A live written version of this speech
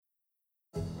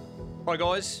Hi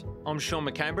guys, I'm Sean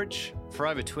McCambridge. For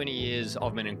over 20 years,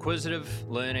 I've been inquisitive,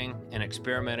 learning and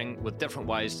experimenting with different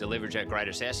ways to leverage our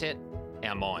greatest asset,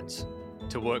 our minds,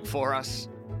 to work for us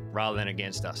rather than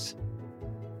against us.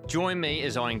 Join me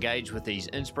as I engage with these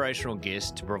inspirational guests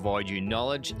to provide you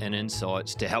knowledge and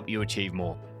insights to help you achieve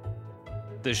more.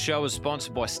 This show is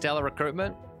sponsored by Stellar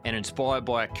Recruitment and inspired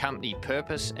by our company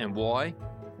purpose and why,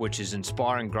 which is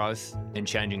inspiring growth and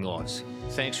changing lives.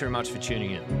 Thanks very much for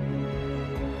tuning in.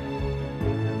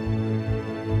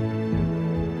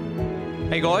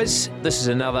 Hey guys, this is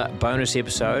another bonus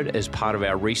episode as part of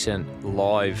our recent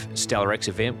live Stellar X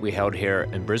event we held here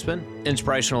in Brisbane.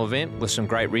 Inspirational event with some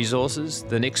great resources.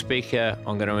 The next speaker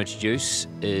I'm going to introduce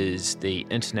is the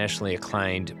internationally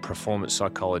acclaimed performance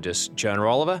psychologist Jonah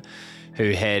Oliver,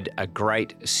 who had a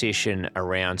great session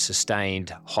around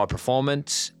sustained high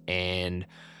performance and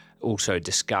also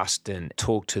discussed and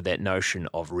talked to that notion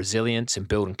of resilience and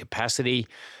building capacity.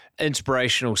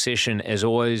 Inspirational session as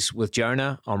always with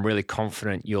Jonah. I'm really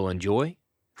confident you'll enjoy.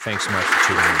 Thanks so much for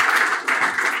tuning in.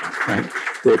 Right.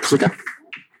 The clicker.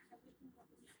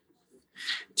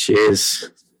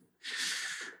 Cheers.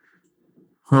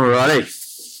 All righty.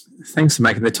 Thanks for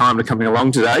making the time to coming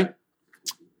along today.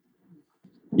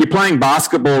 You're playing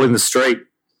basketball in the street,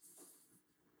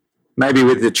 maybe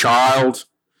with your child,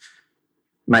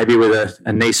 maybe with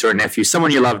a niece or a nephew, someone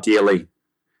you love dearly.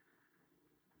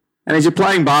 And as you're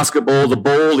playing basketball, the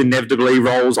ball inevitably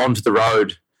rolls onto the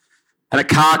road and a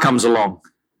car comes along.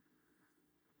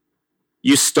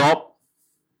 You stop,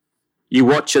 you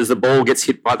watch as the ball gets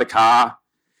hit by the car,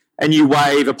 and you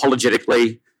wave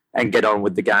apologetically and get on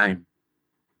with the game.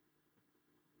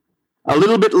 A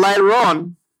little bit later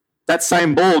on, that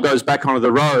same ball goes back onto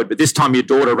the road, but this time your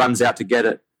daughter runs out to get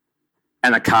it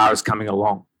and a car is coming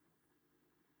along.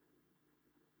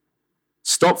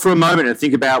 Stop for a moment and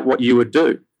think about what you would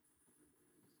do.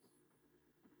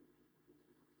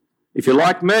 If you're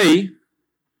like me,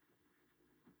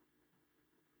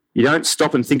 you don't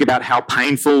stop and think about how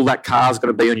painful that car's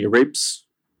going to be on your ribs.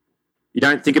 You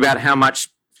don't think about how much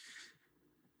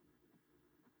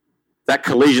that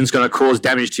collision's going to cause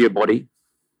damage to your body.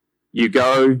 You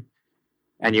go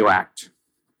and you act.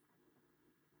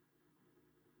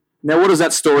 Now, what does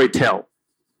that story tell?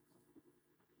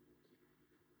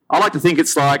 I like to think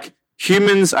it's like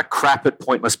humans are crap at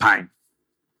pointless pain.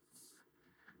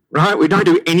 Right? We don't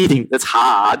do anything that's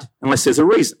hard unless there's a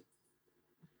reason.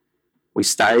 We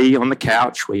stay on the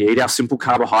couch, we eat our simple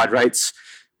carbohydrates,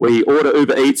 we order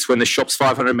Uber Eats when the shop's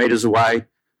 500 metres away,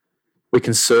 we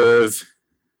conserve.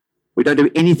 We don't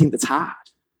do anything that's hard.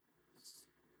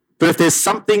 But if there's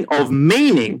something of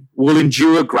meaning, we'll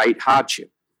endure great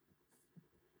hardship.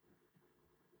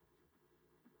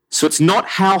 So it's not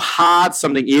how hard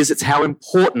something is, it's how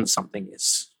important something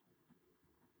is.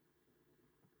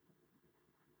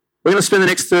 We're going to spend the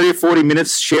next 30 or 40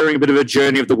 minutes sharing a bit of a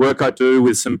journey of the work I do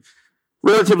with some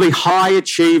relatively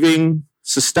high-achieving,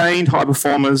 sustained high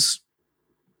performers,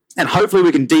 and hopefully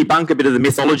we can debunk a bit of the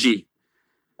mythology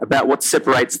about what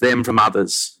separates them from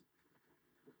others.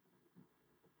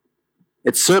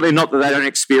 It's certainly not that they don't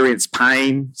experience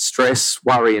pain, stress,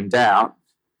 worry, and doubt.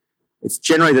 It's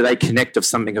generally that they connect of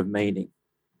something of meaning.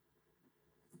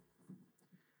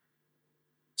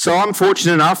 So I'm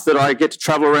fortunate enough that I get to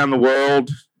travel around the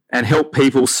world and help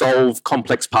people solve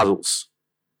complex puzzles.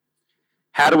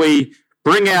 How do we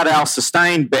bring out our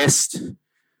sustained best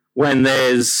when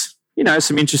there's,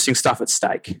 some interesting stuff at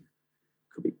stake?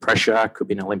 Could be pressure, could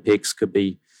be an Olympics, could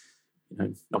be,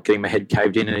 not getting my head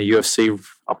caved in a UFC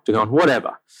octagon,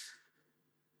 whatever.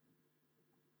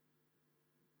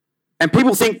 And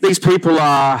people think these people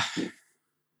are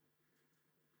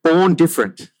born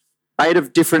different, made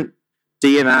of different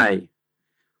DNA.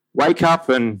 Wake up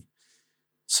and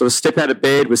sort of step out of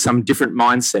bed with some different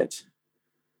mindset.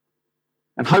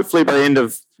 And hopefully by the end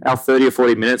of our 30 or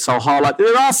 40 minutes, I'll highlight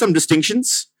there are some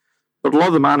distinctions, but a lot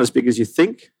of them aren't as big as you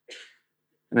think,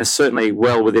 and they're certainly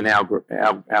well within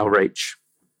our reach.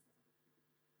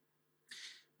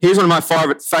 Here's one of my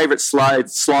favourite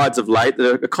slides of late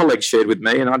that a colleague shared with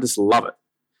me, and I just love it.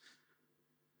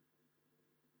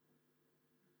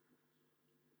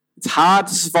 It's hard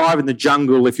to survive in the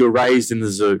jungle if you're raised in the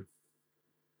zoo.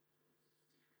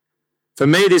 For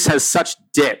me, this has such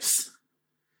depth.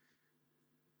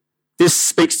 This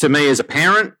speaks to me as a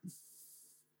parent.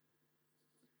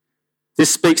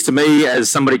 This speaks to me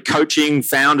as somebody coaching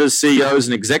founders, CEOs,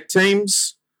 and exec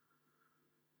teams.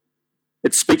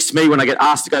 It speaks to me when I get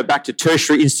asked to go back to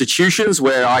tertiary institutions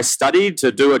where I studied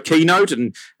to do a keynote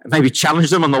and maybe challenge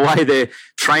them on the way they're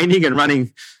training and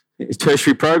running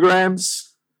tertiary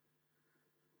programs.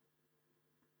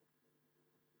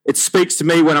 It speaks to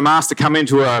me when I'm asked to come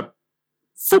into a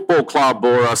football club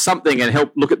or something and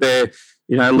help look at their,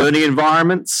 learning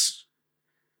environments.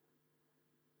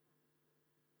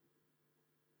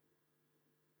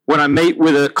 When I meet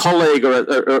with a colleague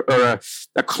or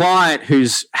a client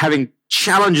who's having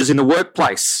challenges in the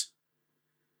workplace,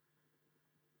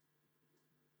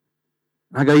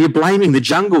 I go, you're blaming the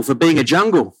jungle for being a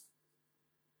jungle.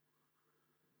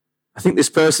 I think this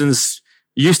person's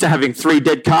used to having 3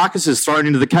 dead carcasses thrown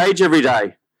into the cage every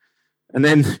day and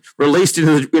then released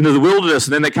into the wilderness,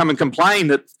 and then they come and complain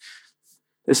that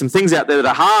there's some things out there that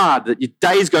are hard, that your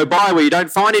days go by where you don't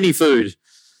find any food.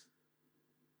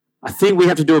 I think we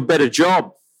have to do a better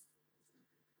job.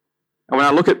 And when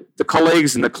I look at the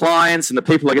colleagues and the clients and the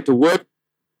people I get to work,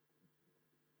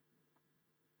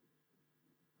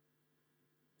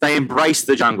 they embrace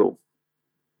the jungle.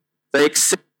 They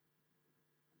accept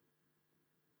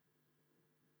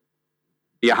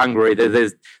you're hungry.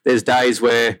 There's days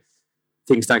where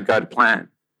things don't go to plan.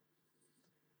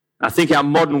 I think our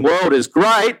modern world is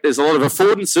great. There's a lot of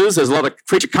affordances. There's a lot of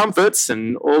creature comforts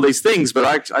and all these things, but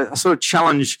I sort of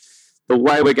challenge the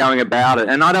way we're going about it.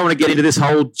 And I don't want to get into this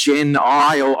whole Gen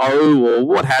I or O or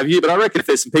what have you, but I reckon if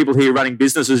there's some people here running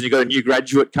businesses and you've got a new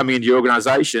graduate coming into your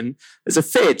organisation, there's a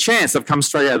fair chance they've come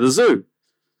straight out of the zoo.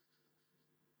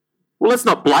 Well, let's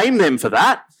not blame them for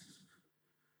that.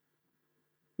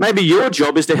 Maybe your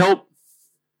job is to help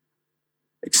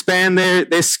expand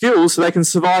their skills so they can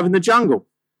survive in the jungle.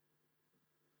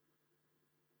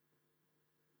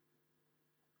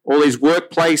 All these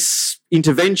workplace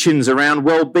interventions around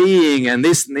well-being and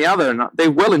this and the other, and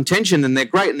they're well-intentioned and they're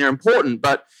great and they're important,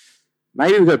 but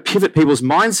maybe we've got to pivot people's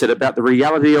mindset about the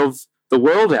reality of the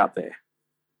world out there.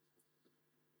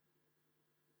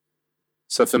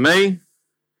 So for me,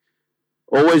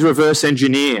 always reverse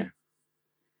engineer.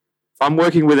 If I'm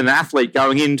working with an athlete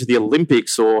going into the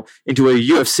Olympics or into a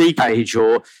UFC cage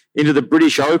or into the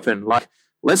British Open,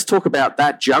 let's talk about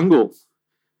that jungle.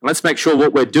 Let's make sure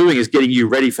what we're doing is getting you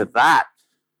ready for that.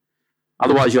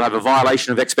 Otherwise, you'll have a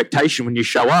violation of expectation when you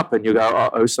show up and you go,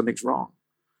 uh-oh, something's wrong.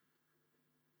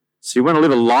 So you want to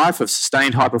live a life of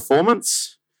sustained high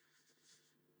performance.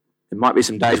 There might be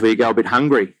some days where you go a bit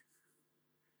hungry,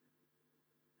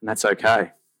 and that's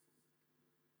okay.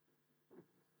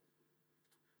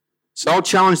 So I'll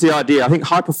challenge the idea. I think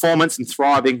high performance and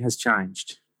thriving has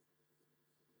changed.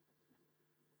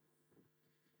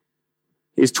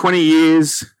 Here's 20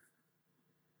 years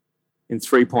in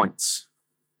 3 points.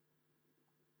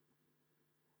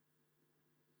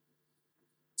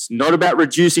 It's not about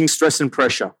reducing stress and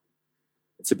pressure.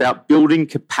 It's about building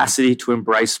capacity to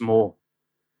embrace more.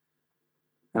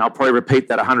 And I'll probably repeat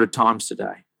that 100 times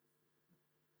today.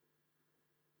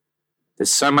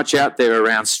 There's so much out there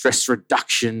around stress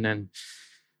reduction and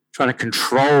trying to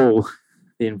control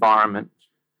the environment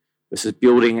versus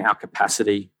building our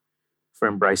capacity for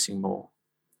embracing more.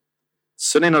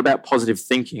 Certainly not about positive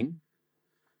thinking.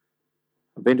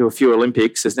 I've been to a few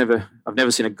Olympics. I've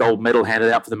never seen a gold medal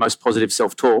handed out for the most positive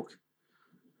self-talk.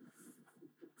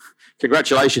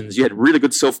 Congratulations, you had really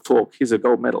good self-talk. Here's a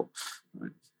gold medal.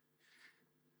 And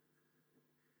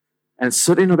it's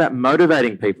certainly not about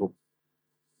motivating people.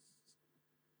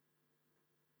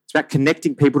 It's about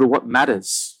connecting people to what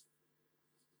matters.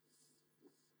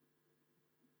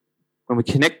 When we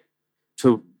connect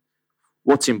to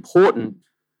what's important,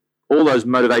 all those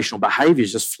motivational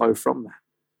behaviours just flow from that.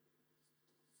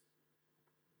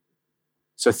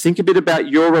 So think a bit about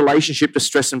your relationship to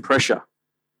stress and pressure.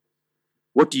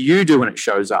 What do you do when it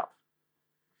shows up?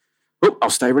 Oh, I'll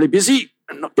stay really busy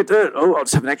and not get to, I'll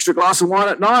just have an extra glass of wine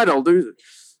at night.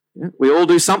 We all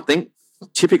do something,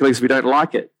 typically because we don't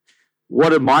like it. What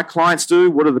do my clients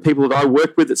do? What do the people that I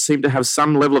work with that seem to have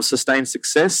some level of sustained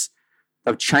success?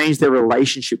 They've changed their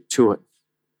relationship to it.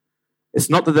 It's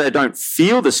not that they don't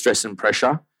feel the stress and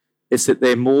pressure, it's that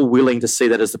they're more willing to see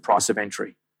that as the price of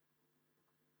entry.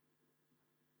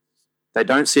 They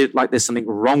don't see it like there's something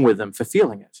wrong with them for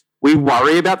feeling it. We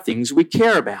worry about things we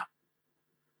care about.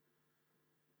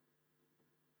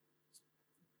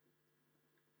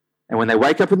 And when they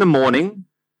wake up in the morning,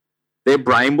 their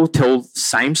brain will tell the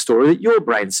same story that your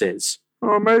brain says.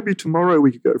 Oh, maybe tomorrow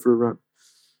we could go for a run.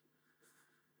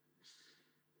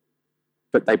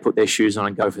 But they put their shoes on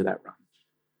and go for that run.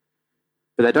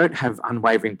 But they don't have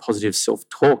unwavering positive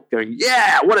self-talk going,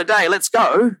 yeah, what a day, let's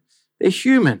go. They're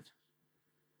human.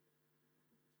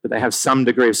 But they have some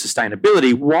degree of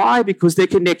sustainability. Why? Because they're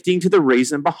connecting to the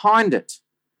reason behind it.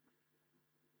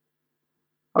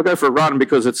 I'll go for a run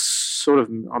because it's sort of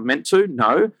I'm meant to.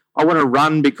 No, I want to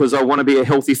run because I want to be a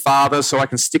healthy father so I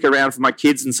can stick around for my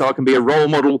kids and so I can be a role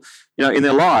model, in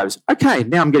their lives. Okay,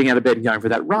 now I'm getting out of bed and going for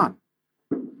that run.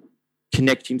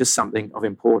 Connecting to something of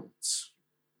importance.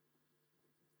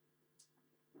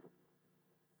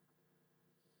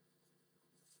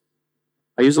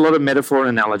 I use a lot of metaphor and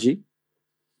analogy.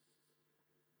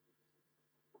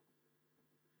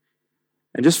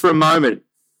 And just for a moment,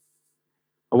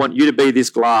 I want you to be this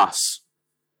glass.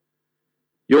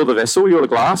 You're the vessel, you're the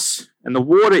glass, and the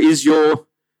water is your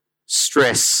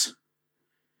stress.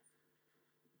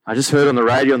 I just heard on the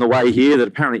radio on the way here that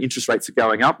apparently interest rates are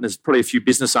going up, and there's probably a few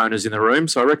business owners in the room,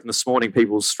 so I reckon this morning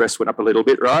people's stress went up a little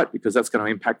bit, right? Because that's going to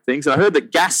impact things. And I heard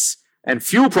that gas and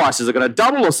fuel prices are going to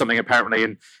double or something apparently,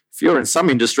 and if you're in some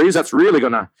industries, that's really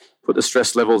going to put the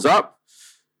stress levels up.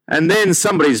 And then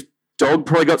somebody's dog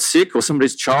probably got sick or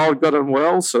somebody's child got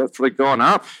unwell, so that's probably gone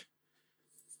up.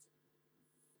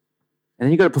 And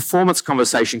then you've got a performance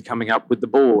conversation coming up with the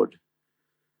board.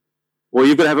 Or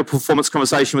you've got to have a performance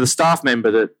conversation with a staff member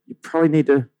that you probably need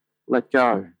to let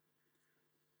go.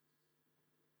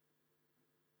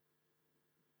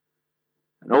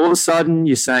 And all of a sudden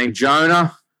you're saying,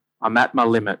 Jonah, I'm at my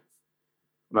limit.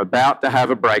 I'm about to have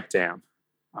a breakdown.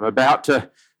 I'm about to,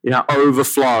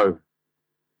 overflow.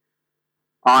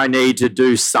 I need to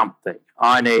do something.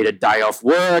 I need a day off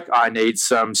work. I need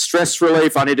some stress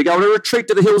relief. I need to go on a retreat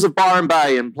to the hills of Byron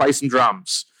Bay and play some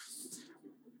drums.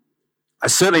 I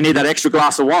certainly need that extra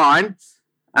glass of wine.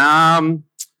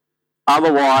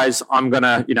 Otherwise, I'm going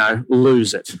to,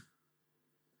 lose it.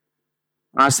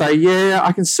 And I say, yeah,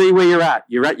 I can see where you're at.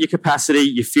 You're at your capacity.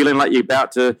 You're feeling like you're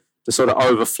about to sort of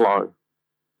overflow.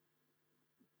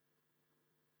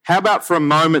 How about for a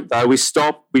moment, though, we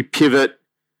stop, we pivot.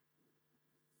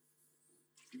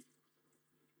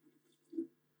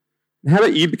 How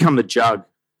about you become the jug?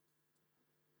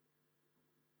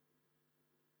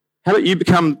 How about you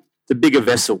become the bigger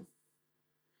vessel?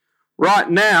 Right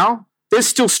now, there's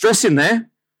still stress in there.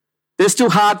 There's still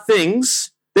hard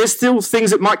things. There's still things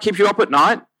that might keep you up at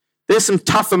night. There's some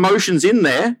tough emotions in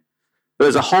there, but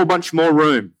there's a whole bunch more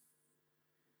room.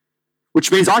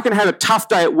 Which means I can have a tough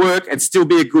day at work and still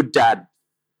be a good dad.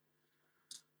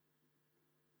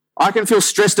 I can feel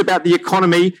stressed about the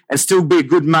economy and still be a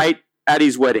good mate at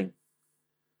his wedding.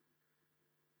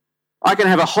 I can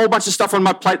have a whole bunch of stuff on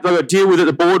my plate that I deal with at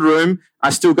the boardroom. I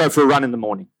still go for a run in the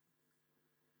morning.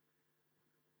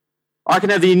 I can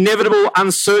have the inevitable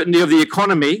uncertainty of the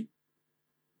economy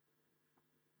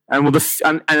and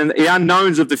the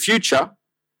unknowns of the future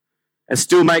and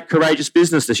still make courageous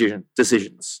business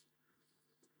decisions.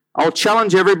 I'll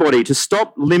challenge everybody to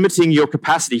stop limiting your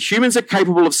capacity. Humans are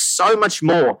capable of so much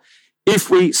more if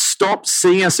we stop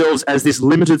seeing ourselves as this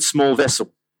limited small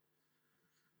vessel.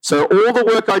 So all the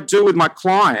work I do with my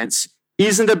clients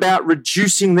isn't about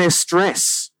reducing their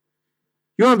stress.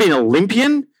 You want to be an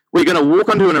Olympian where you're going to walk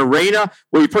onto an arena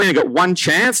where you've probably only got one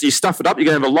chance, you stuff it up, you're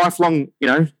going to have a lifelong,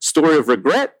 story of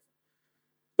regret,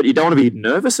 but you don't want to be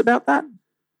nervous about that?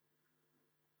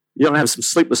 You don't have some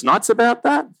sleepless nights about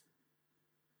that?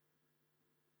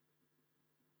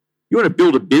 You want to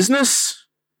build a business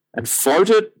and float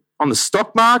it on the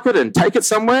stock market and take it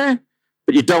somewhere,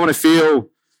 but you don't want to feel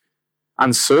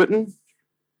uncertain,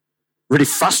 really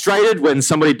frustrated when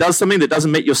somebody does something that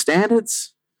doesn't meet your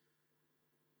standards?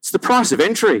 It's the price of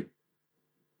entry.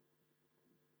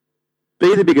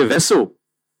 Be the bigger vessel.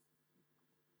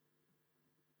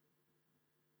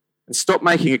 And stop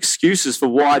making excuses for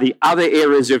why the other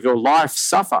areas of your life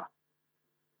suffer.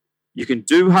 You can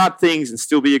do hard things and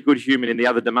still be a good human in the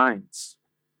other domains.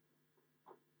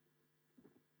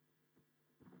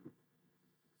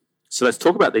 So let's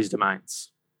talk about these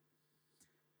domains.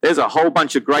 There's a whole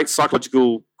bunch of great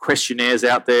psychological questionnaires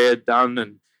out there done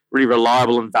and really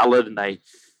reliable and valid, and they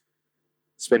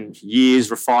spend years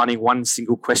refining one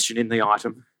single question in the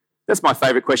item. That's my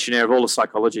favourite questionnaire of all of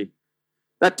psychology.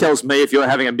 That tells me if you're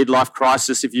having a midlife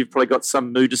crisis, if you've probably got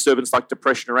some mood disturbance like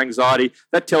depression or anxiety.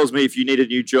 That tells me if you need a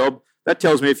new job. That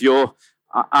tells me if you're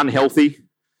unhealthy.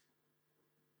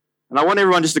 And I want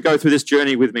everyone just to go through this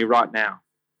journey with me right now.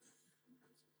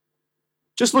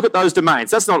 Just look at those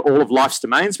domains. That's not all of life's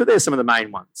domains, but they're some of the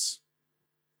main ones.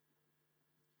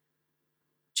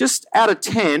 Just out of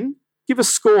 10, give a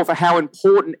score for how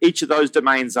important each of those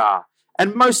domains are.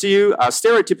 And most of you are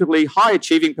stereotypically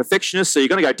high-achieving perfectionists, so you're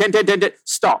going to go 10, 10, 10, 10.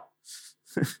 Stop.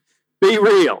 Be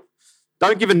real.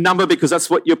 Don't give a number because that's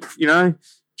what your,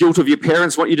 guilt of your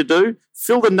parents want you to do.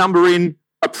 Fill the number in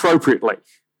appropriately.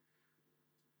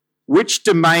 Which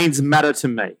domains matter to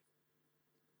me?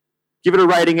 Give it a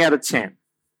rating out of 10.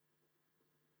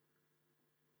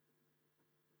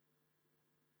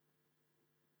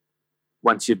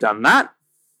 Once you've done that,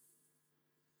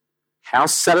 how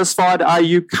satisfied are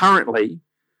you currently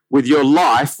with your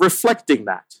life reflecting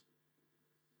that?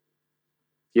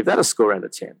 Give that a score out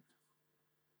of 10.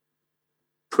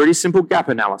 Pretty simple gap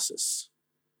analysis.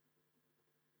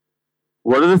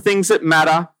 What are the things that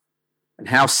matter, and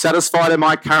how satisfied am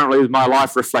I currently with my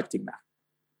life reflecting that?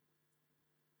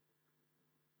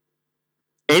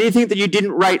 Anything that you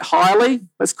didn't rate highly,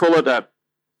 let's call it a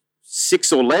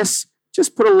 6 or less,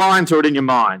 just put a line through it in your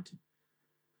mind.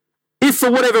 If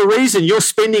for whatever reason you're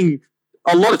spending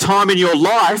a lot of time in your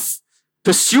life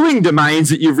pursuing domains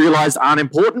that you've realized aren't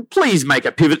important, please make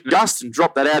a pivot and adjust and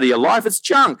drop that out of your life. It's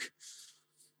junk.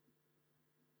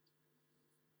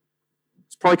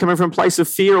 It's probably coming from a place of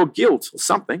fear or guilt or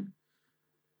something.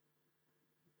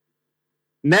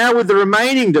 Now with the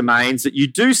remaining domains that you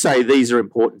do say these are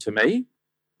important to me,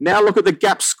 now look at the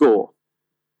gap score.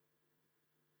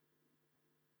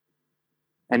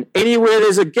 And anywhere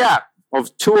there's a gap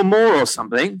of 2 or more or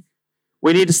something,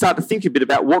 we need to start to think a bit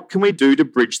about what can we do to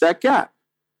bridge that gap.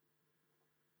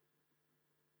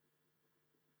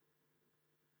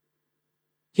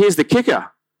 Here's the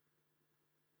kicker.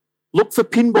 Look for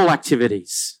pinball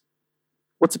activities.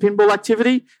 What's a pinball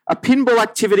activity? A pinball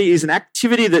activity is an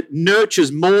activity that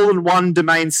nurtures more than one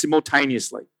domain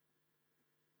simultaneously.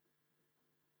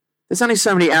 There's only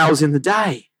so many hours in the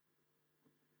day.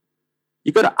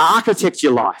 You've got to architect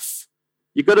your life.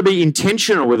 You've got to be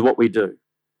intentional with what we do.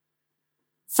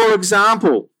 For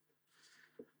example,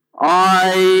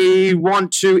 I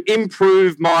want to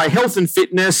improve my health and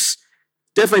fitness,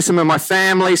 definitely some of my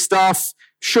family stuff,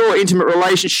 sure, intimate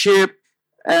relationship,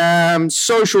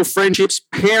 social friendships,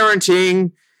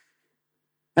 parenting,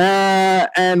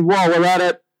 and while we're at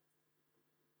it,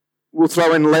 we'll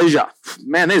throw in leisure.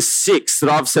 Man, there's 6 that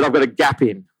I've said I've got a gap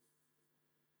in.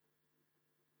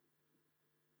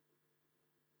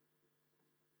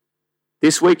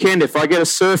 This weekend, if I get a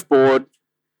surfboard,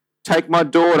 take my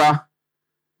daughter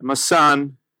and my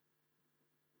son,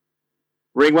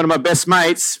 ring one of my best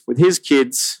mates with his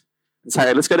kids and say,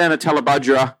 hey, let's go down to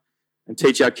Talabudra and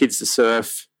teach our kids to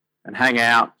surf and hang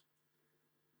out.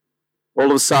 All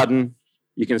of a sudden,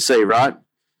 you can see, right?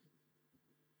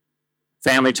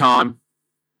 Family time,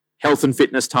 health and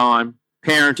fitness time,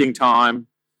 parenting time,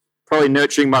 probably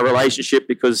nurturing my relationship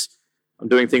because I'm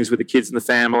doing things with the kids and the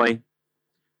family,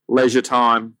 leisure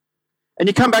time. And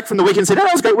you come back from the weekend and say, oh,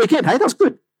 that was a great weekend. Hey, that was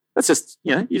good. That's just,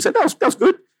 you said that was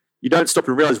good. You don't stop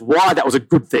and realize why that was a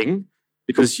good thing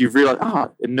because you've realized,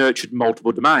 it nurtured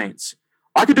multiple domains.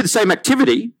 I could do the same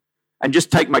activity and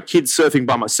just take my kids surfing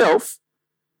by myself.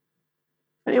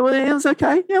 And it was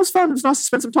okay. Yeah, it was fun. It was nice to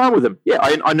spend some time with them. Yeah,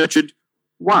 I nurtured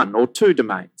 1 or 2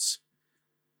 domains.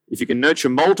 If you can nurture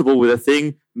multiple with a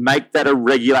thing, make that a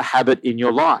regular habit in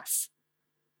your life.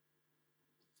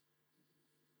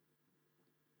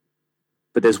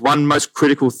 But there's one most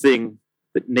critical thing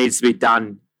that needs to be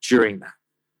done during that.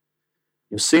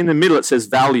 You'll see in the middle it says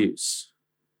values.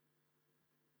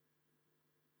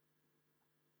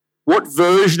 What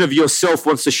version of yourself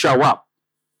wants to show up?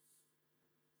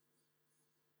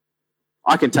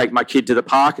 I can take my kid to the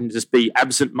park and just be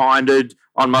absent-minded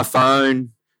on my phone,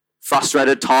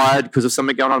 frustrated, tired because of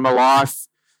something going on in my life.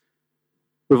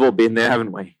 We've all been there,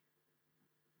 haven't we?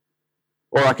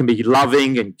 Or I can be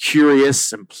loving and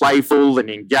curious and playful and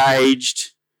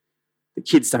engaged. The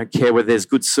kids don't care whether there's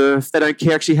good surf. They don't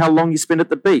care actually how long you spend at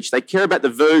the beach. They care about the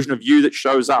version of you that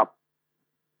shows up.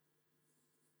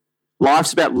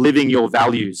 Life's about living your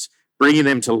values, bringing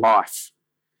them to life.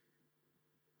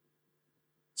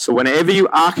 So whenever you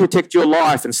architect your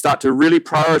life and start to really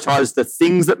prioritize the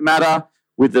things that matter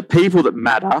with the people that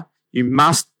matter, you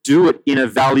must do it in a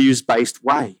values-based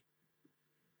way.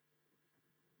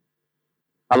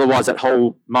 Otherwise, that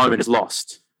whole moment is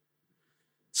lost.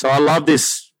 So I love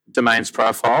this domains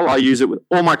profile. I use it with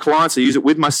all my clients. I use it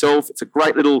with myself. It's a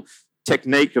great little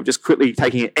technique of just quickly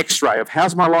taking an x-ray of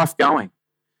how's my life going.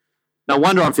 No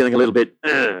wonder I'm feeling a little bit,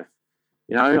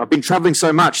 I've been traveling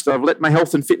so much that I've let my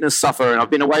health and fitness suffer and I've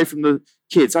been away from the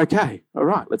kids. Okay, all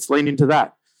right, let's lean into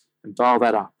that and dial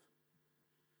that up.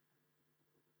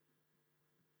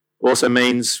 Also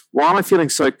means, why am I feeling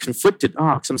so conflicted?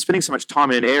 Because I'm spending so much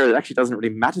time in an area that actually doesn't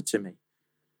really matter to me.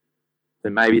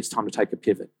 Then maybe it's time to take a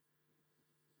pivot.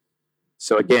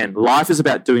 So again, life is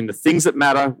about doing the things that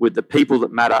matter with the people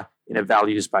that matter in a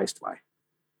values-based way.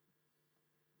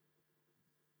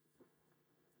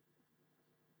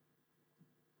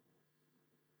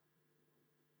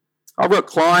 I've got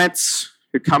clients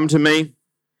who come to me.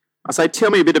 I say, tell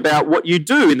me a bit about what you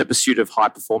do in the pursuit of high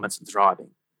performance and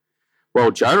thriving. Well,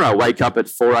 Jonah, I wake up at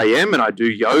 4 a.m. and I do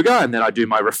yoga and then I do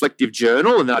my reflective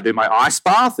journal and then I do my ice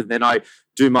bath and then I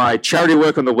do my charity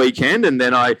work on the weekend, and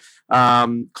then I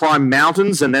climb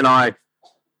mountains, and then I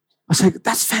say,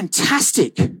 that's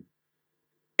fantastic.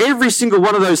 Every single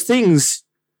one of those things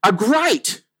are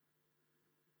great.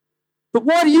 But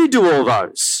why do you do all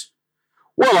those?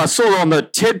 Well, I saw on the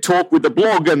TED Talk with the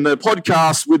blog and the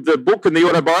podcast with the book and the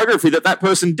autobiography that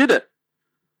person did it.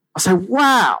 I say,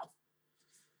 wow.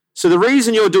 So the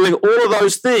reason you're doing all of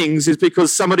those things is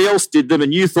because somebody else did them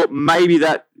and you thought maybe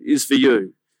that is for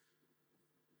you.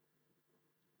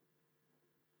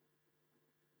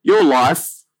 Your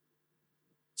life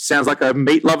sounds like a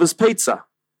meat lover's pizza.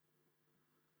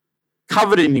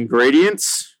 Covered in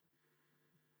ingredients,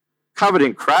 covered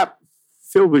in crap,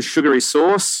 filled with sugary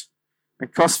sauce,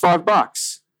 and costs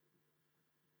 $5.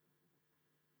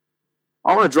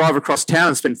 I want to drive across town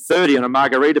and spend $30 on a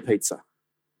margarita pizza.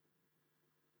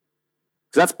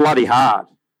 Because that's bloody hard.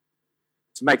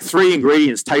 To make 3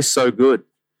 ingredients taste so good.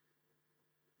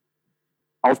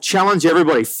 I'll challenge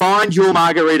everybody, find your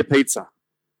margarita pizza.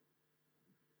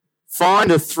 Find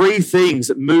the 3 things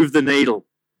that move the needle.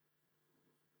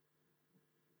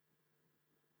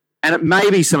 And it may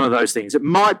be some of those things. It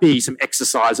might be some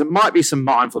exercise. It might be some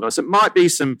mindfulness. It might be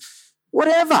some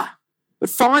whatever. But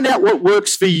find out what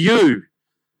works for you.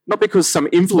 Not because some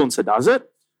influencer does it.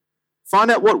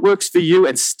 Find out what works for you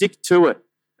and stick to it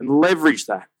and leverage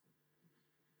that.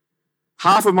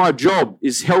 Half of my job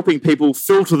is helping people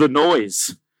filter the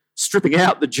noise, stripping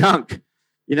out the junk.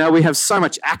 You know, we have so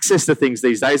much access to things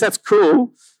these days. That's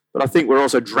cool. But I think we're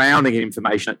also drowning in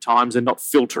information at times and not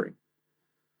filtering.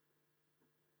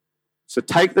 So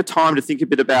take the time to think a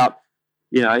bit about,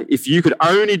 you know, if you could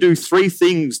only do 3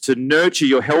 things to nurture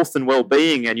your health and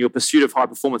well-being and your pursuit of high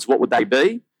performance, what would they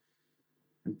be?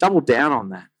 And double down on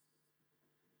that.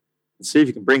 And see if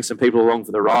you can bring some people along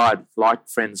for the ride, like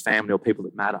friends, family, or people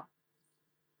that matter.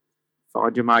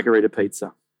 Find your margarita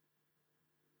pizza.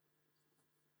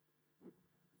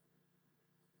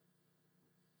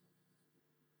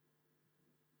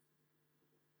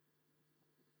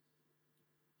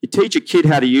 You teach a kid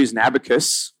how to use an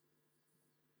abacus,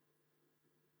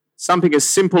 something as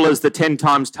simple as the 10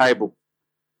 times table.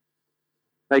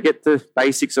 They get the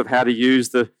basics of how to use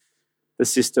the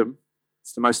system.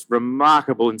 It's the most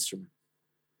remarkable instrument.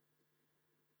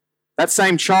 That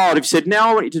same child, if you said,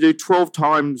 now I want you to do 12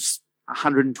 times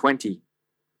 120,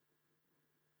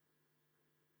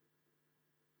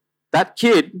 that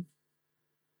kid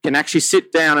can actually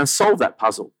sit down and solve that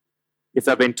puzzle if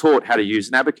they've been taught how to use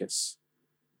an abacus.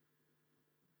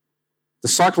 The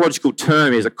psychological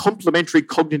term is a complementary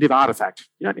cognitive artifact.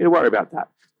 You don't need to worry about that.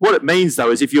 What it means,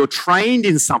 though, is if you're trained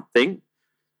in something,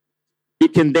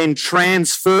 it can then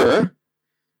transfer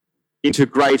into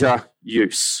greater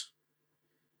use.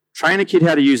 Train a kid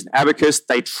how to use an abacus,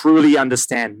 they truly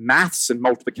understand maths and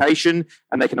multiplication,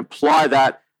 and they can apply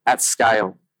that at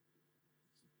scale.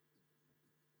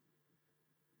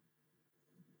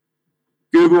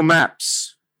 Google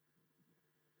Maps.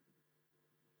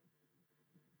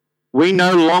 We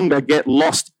no longer get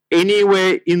lost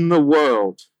anywhere in the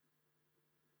world.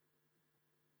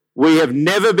 We have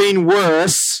never been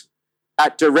worse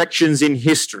at directions in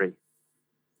history.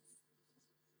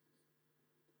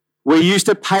 We used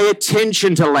to pay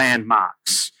attention to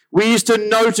landmarks. We used to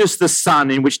notice the sun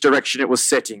in which direction it was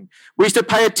setting. We used to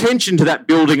pay attention to that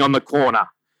building on the corner.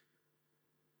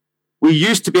 We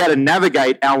used to be able to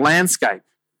navigate our landscape.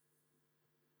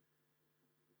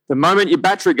 The moment your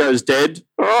battery goes dead,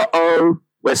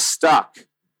 we're stuck.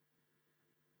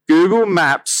 Google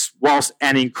Maps, whilst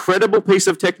an incredible piece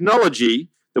of technology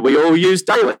that we all use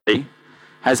daily,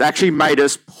 has actually made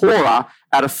us poorer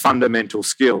at a fundamental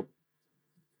skill.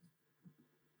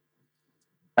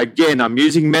 Again, I'm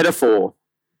using metaphor,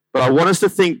 but I want us to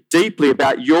think deeply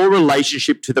about your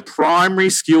relationship to the primary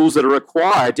skills that are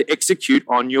required to execute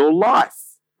on your life.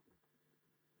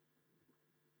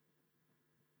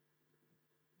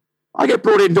 I get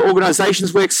brought into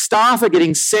organisations where staff are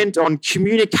getting sent on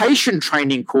communication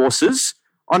training courses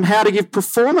on how to give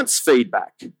performance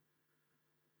feedback.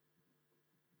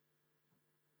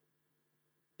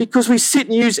 Because we sit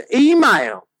and use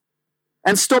email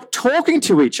and stop talking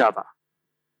to each other.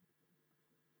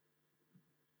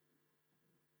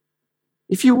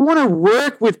 If you want to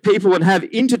work with people and have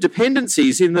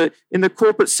interdependencies in the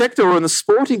corporate sector or in the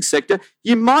sporting sector,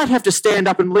 you might have to stand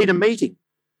up and lead a meeting.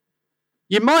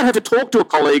 You might have to talk to a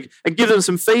colleague and give them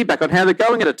some feedback on how they're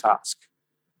going at a task.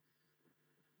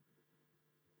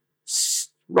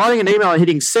 Writing an email and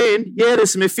hitting send, yeah,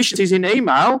 there's some efficiencies in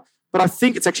email, but I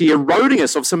think it's actually eroding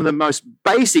us of some of the most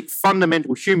basic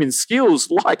fundamental human skills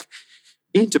like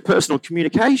interpersonal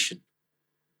communication.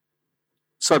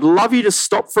 So I'd love you to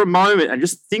stop for a moment and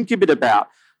just think a bit about,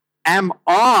 am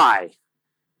I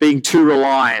being too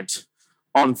reliant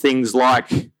on things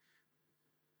like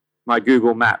my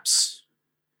Google Maps?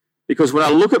 Because when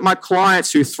I look at my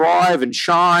clients who thrive and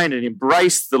shine and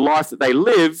embrace the life that they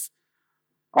live,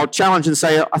 I'll challenge and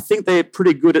say, I think they're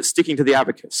pretty good at sticking to the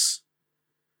abacus.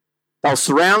 They'll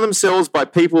surround themselves by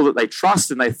people that they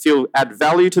trust and they feel add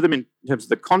value to them in terms of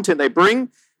the content they bring,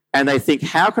 and they think,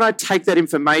 how can I take that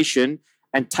information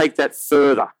and take that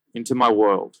further into my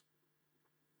world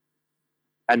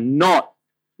and not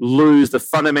lose the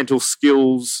fundamental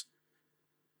skills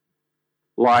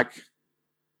like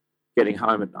getting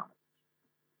home at night.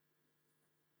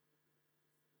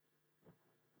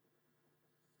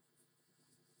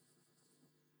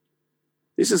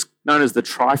 This is known as the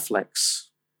triflex.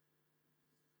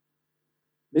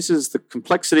 This is the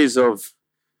complexities of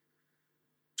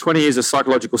 20 years of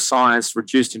psychological science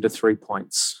reduced into 3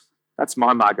 points. That's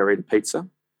my margarita pizza.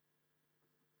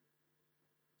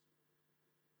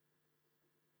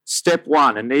 Step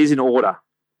one, and these in order.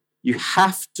 You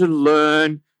have to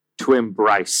learn to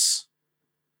embrace.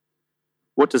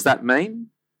 What does that mean?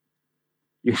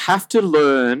 You have to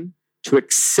learn to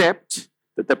accept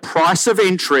that the price of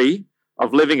entry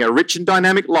of living a rich and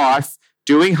dynamic life,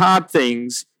 doing hard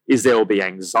things, is there will be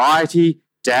anxiety,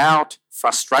 doubt,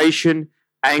 frustration,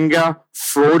 anger,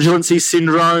 fraudulency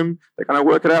syndrome. They're going to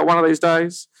work it out one of these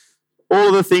days. All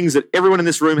of the things that everyone in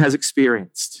this room has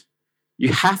experienced.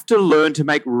 You have to learn to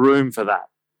make room for that.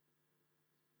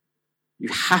 You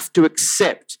have to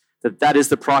accept that that is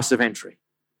the price of entry.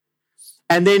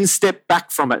 And then step back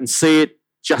from it and see it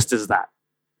just as that.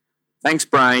 Thanks,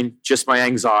 brain, just my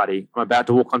anxiety. I'm about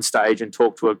to walk on stage and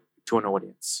talk to an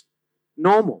audience.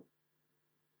 Normal.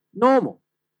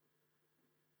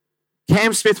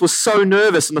 Cam Smith was so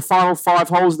nervous in the final 5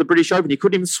 holes of the British Open, he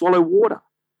couldn't even swallow water.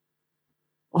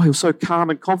 Oh, he was so calm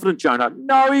and confident, Jonah.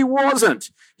 No, he wasn't.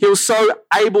 He was so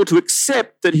able to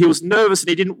accept that he was nervous, and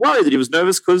he didn't worry that he was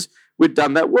nervous because we'd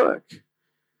done that work.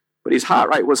 But his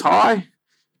heart rate was high.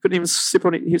 He couldn't even sip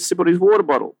on his water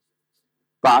bottle.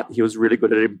 But he was really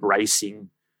good at embracing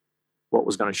what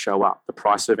was going to show up, the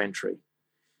price of entry.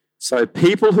 So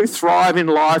people who thrive in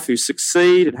life, who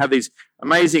succeed and have these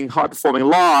amazing high-performing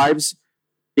lives,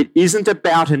 it isn't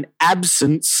about an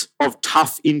absence of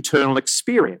tough internal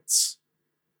experience.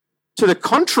 To the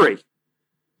contrary,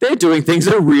 they're doing things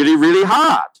that are really, really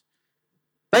hard.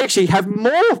 They actually have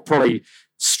more probably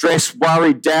stress,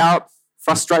 worry, doubt,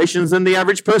 frustrations than the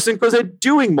average person because they're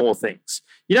doing more things.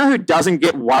 You know who doesn't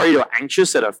get worried or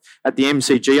anxious at the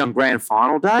MCG on grand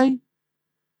final day?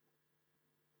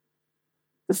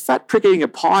 The fat prick eating a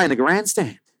pie in the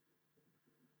grandstand.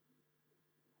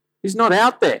 He's not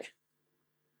out there.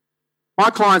 My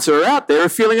clients who are out there are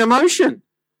feeling emotion.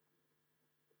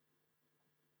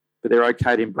 But they're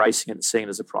okay at embracing it and seeing it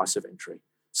as a price of entry.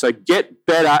 So get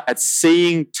better at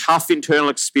seeing tough internal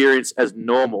experience as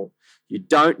normal. You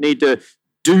don't need to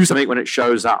do something when it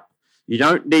shows up. You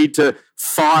don't need to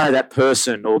fire that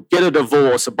person or get a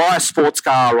divorce or buy a sports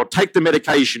car or take the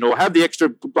medication or have the extra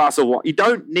glass of wine. You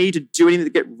don't need to do anything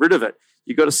to get rid of it.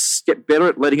 You've got to get better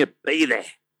at letting it be there.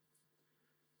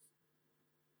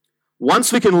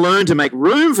 Once we can learn to make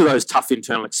room for those tough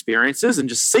internal experiences and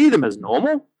just see them as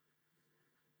normal,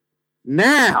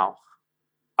 now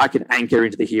I can anchor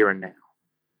into the here and now.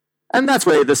 And that's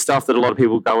where the stuff that a lot of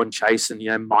people go and chase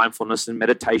and, mindfulness and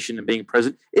meditation and being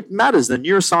present, it matters. The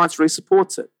neuroscience really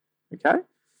supports it, okay?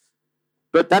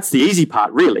 But that's the easy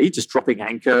part, really, just dropping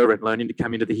anchor and learning to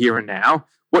come into the here and now.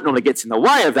 What normally gets in the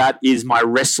way of that is my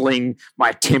wrestling, my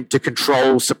attempt to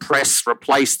control, suppress,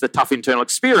 replace the tough internal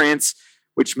experience,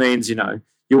 which means, you're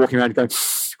walking around going,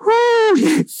 whoo,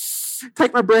 yeah,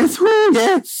 take my breath, whoo,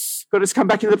 yeah, got to just come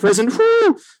back into the present,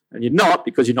 whoo. And you're not,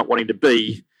 because you're not wanting to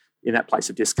be in that place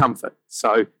of discomfort.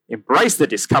 So embrace the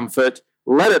discomfort,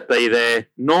 let it be there,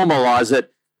 normalize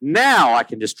it. Now I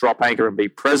can just drop anchor and be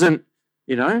present,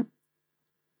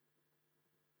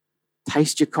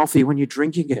 Taste your coffee when you're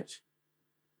drinking it.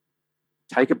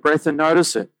 Take a breath and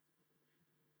notice it.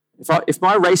 If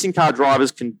my racing car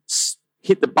drivers can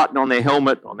hit the button on their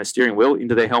helmet, on their steering wheel,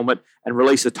 into their helmet, and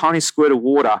release a tiny squirt of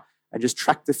water and just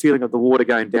track the feeling of the water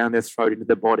going down their throat into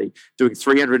their body, doing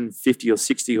 350 or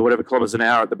 60 or whatever kilometres an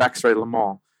hour at the back straight of Le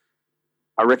Mans,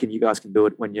 I reckon you guys can do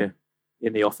it when you're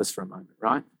in the office for a moment,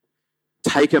 right?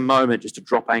 Take a moment just to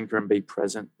drop anchor and be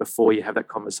present before you have that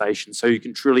conversation so you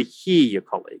can truly hear your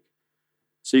colleague,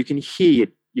 so you can hear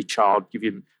your child give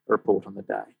you a report on the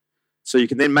day, so you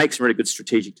can then make some really good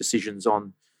strategic decisions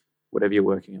on whatever you're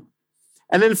working on.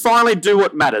 And then finally, do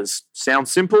what matters. Sounds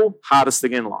simple, hardest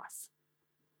thing in life.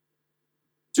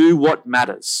 Do what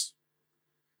matters.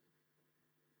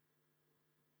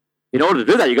 In order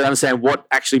to do that, you've got to understand what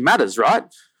actually matters, right?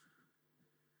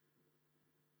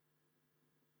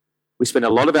 We spend a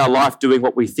lot of our life doing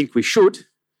what we think we should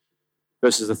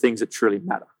versus the things that truly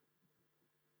matter.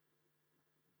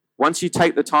 Once you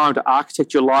take the time to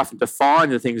architect your life and define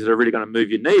the things that are really going to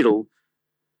move your needle,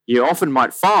 you often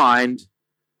might find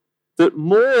that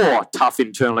more tough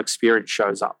internal experience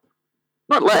shows up,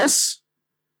 not less.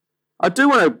 I do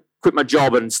want to quit my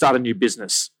job and start a new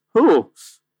business. Ooh.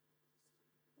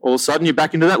 All of a sudden, you're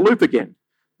back into that loop again.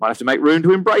 Might have to make room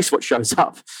to embrace what shows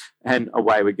up, and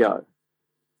away we go.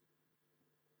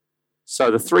 So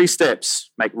the 3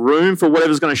 steps: make room for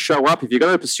whatever's going to show up. If you're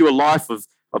going to pursue a life of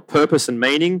purpose and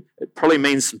meaning, it probably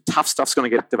means some tough stuff's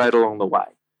going to get activated along the way.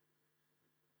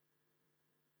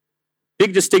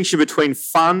 Big distinction between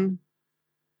fun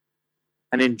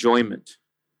and enjoyment.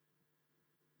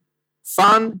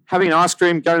 Fun, having an ice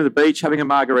cream, going to the beach, having a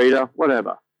margarita,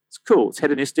 whatever. It's cool, it's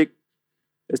hedonistic.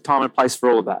 There's time and place for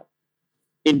all of that.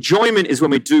 Enjoyment is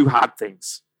when we do hard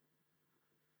things.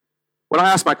 When I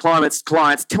ask my clients,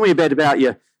 tell me a bit about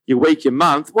your week, your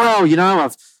month. Well,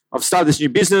 I've started this new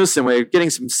business and we're getting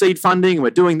some seed funding and we're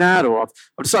doing that, or I've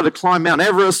decided to climb Mount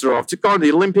Everest, or I've gone to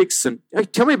the Olympics, and hey,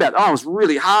 tell me about, it was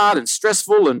really hard and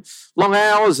stressful and long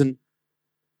hours,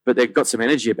 but they've got some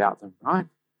energy about them, right?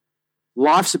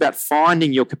 Life's about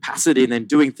finding your capacity and then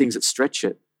doing things that stretch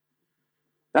it.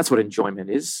 That's what enjoyment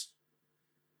is.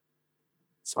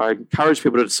 So I encourage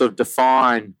people to sort of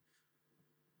define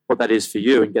what that is for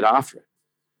you and get after it.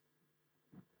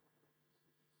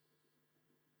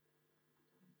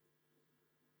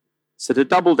 So to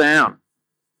double down,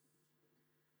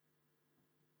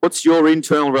 what's your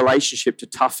internal relationship to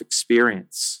tough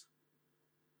experience?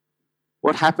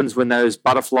 What happens when those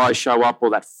butterflies show up, or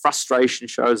that frustration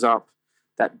shows up,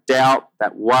 that doubt,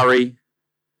 that worry?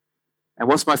 And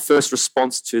what's my first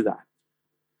response to that?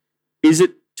 Is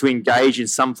it to engage in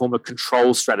some form of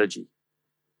control strategy?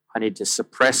 I need to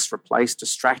suppress, replace,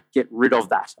 distract, get rid of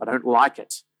that. I don't like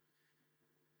it.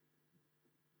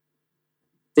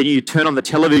 Then you turn on the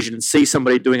television and see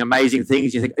somebody doing amazing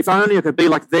things. You think, if only I could be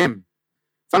like them.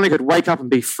 If only I could wake up and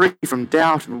be free from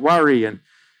doubt and worry. And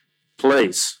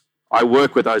please, I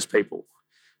work with those people.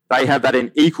 They have that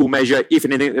in equal measure. If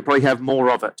anything, they probably have more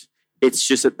of it. It's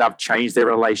just that they've changed their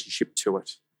relationship to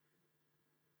it.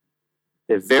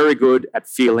 They're very good at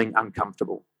feeling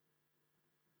uncomfortable.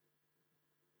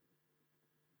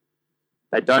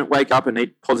 They don't wake up and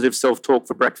eat positive self-talk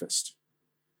for breakfast.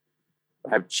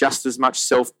 They have just as much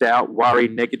self-doubt, worry,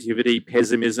 negativity,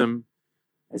 pessimism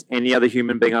as any other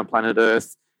human being on planet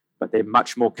Earth, but they're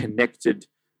much more connected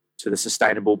to the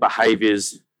sustainable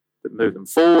behaviours that move them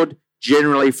forward,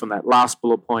 generally from that last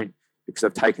bullet point, because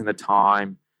they've taken the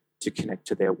time to connect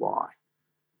to their why.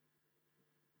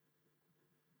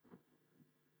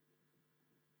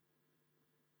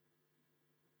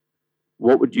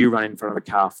 What would you run in front of a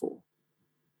car for?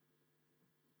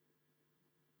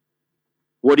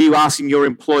 What are you asking your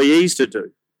employees to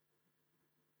do?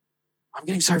 I'm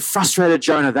getting so frustrated,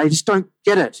 Jonah. They just don't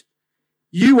get it.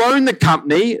 You own the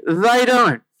company. They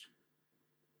don't.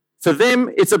 For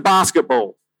them, it's a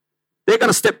basketball. They're going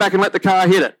to step back and let the car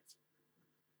hit it.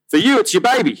 For you, it's your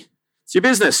baby. It's your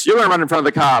business. You're going to run in front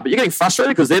of the car, but you're getting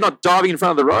frustrated because they're not diving in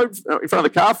front of the road, in front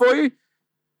of the car for you.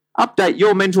 Update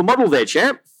your mental model there,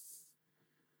 champ.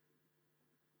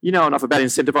 You know enough about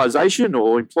incentivization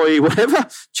or employee whatever,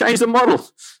 change the model.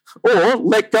 Or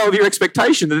let go of your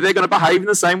expectation that they're going to behave in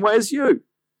the same way as you.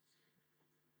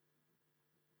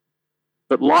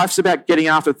 But life's about getting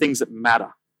after things that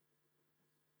matter.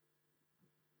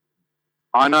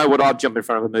 I know what I'd jump in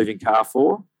front of a moving car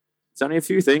for. It's only a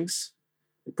few things.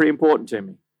 They're pretty important to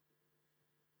me.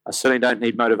 I certainly don't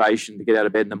need motivation to get out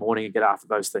of bed in the morning and get after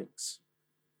those things.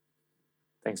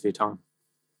 Thanks for your time.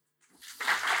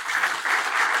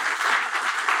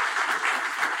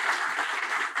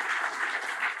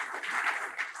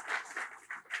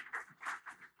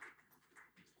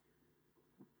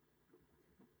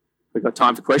 We've got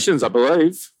time for questions, I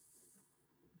believe.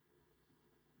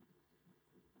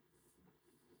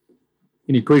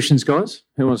 Any questions, guys?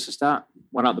 Who wants to start?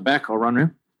 One up the back, I'll run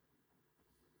around.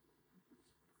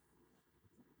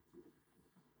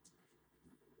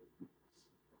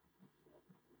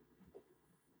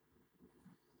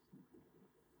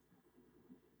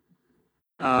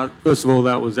 First of all,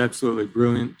 that was absolutely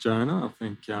brilliant, Jonah. I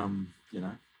think, I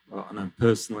know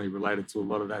personally related to a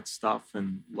lot of that stuff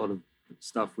and a lot of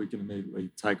stuff we can immediately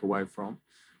take away from.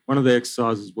 One of the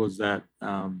exercises was that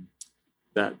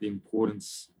the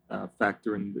importance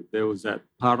factor, and there was that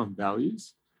part on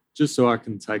values. Just so I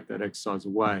can take that exercise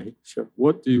away. Sure.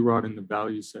 What do you write in the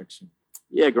values section?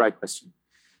 Yeah, great question.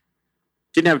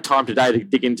 Didn't have time today to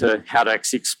dig into how to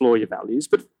actually explore your values,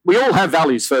 but we all have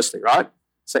values firstly, right?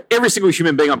 So every single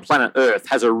human being on planet Earth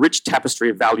has a rich tapestry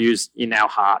of values in our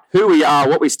heart. Who we are,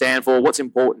 what we stand for, what's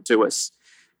important to us.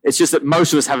 It's just that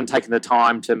most of us haven't taken the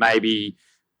time to maybe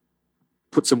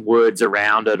put some words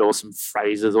around it or some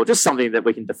phrases or just something that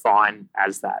we can define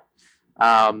as that.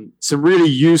 Some really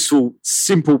useful,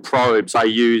 simple probes I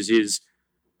use is,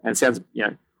 and it sounds,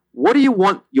 what do you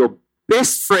want your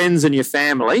best friends and your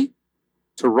family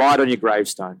to write on your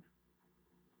gravestone?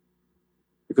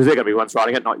 Because they're going to be the ones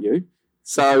writing it, not you.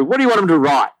 So what do you want them to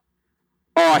write?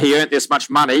 Oh, he earned this much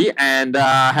money and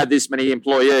had this many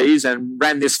employees and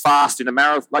ran this fast in a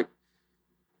marathon.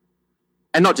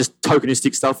 And not just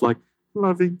tokenistic stuff like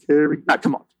loving, caring. No,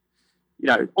 come on.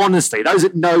 Honestly, those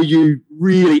that know you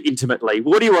really intimately,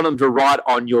 what do you want them to write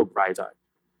on your gravestone?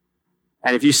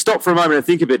 And if you stop for a moment and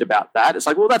think a bit about that, it's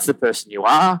like, well, that's the person you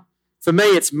are. For me,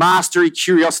 it's mastery,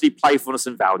 curiosity, playfulness,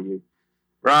 and value,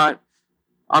 right?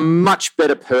 I'm a much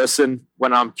better person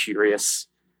when I'm curious.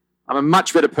 I'm a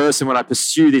much better person when I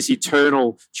pursue this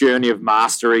eternal journey of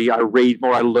mastery. I read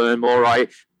more, I learn more, I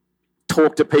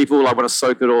talk to people, I want to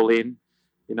soak it all in,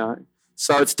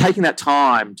 So it's taking that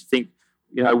time to think,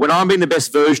 when I'm being the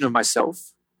best version of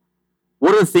myself,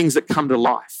 what are the things that come to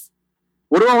life?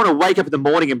 What do I want to wake up in the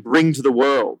morning and bring to the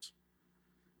world?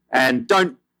 And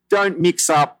don't mix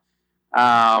up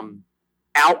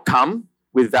outcome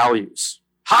with values.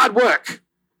 Hard work,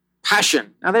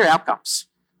 passion. Now, they're outcomes.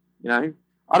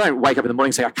 I don't wake up in the morning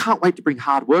and say, I can't wait to bring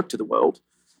hard work to the world.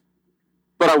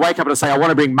 But I wake up and I say, I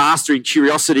want to bring mastery and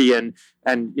curiosity and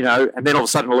then all of a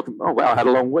sudden I look, oh, wow, I had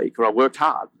a long week or I worked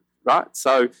hard, right?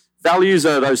 So values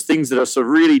are those things that are sort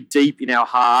of really deep in our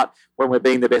heart when we're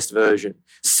being the best version.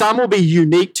 Some will be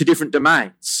unique to different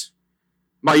domains.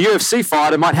 My UFC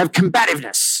fighter might have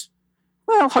combativeness.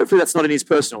 Well, hopefully that's not in his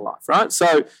personal life, right?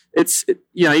 So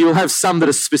you'll have some that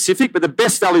are specific, but the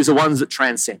best values are ones that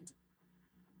transcend.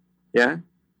 Yeah?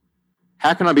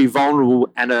 How can I be vulnerable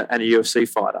and a UFC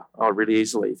fighter? Oh, really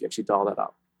easily if you actually dial that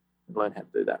up and learn how to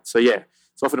do that. So, yeah,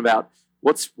 it's often about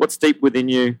what's deep within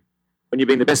you when you're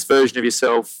being the best version of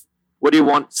yourself. What do you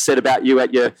want said about you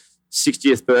at your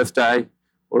 60th birthday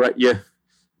or at your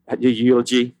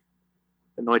eulogy?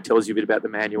 And then it tells you a bit about the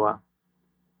man you are.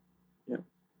 Yeah.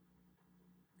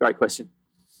 Great question.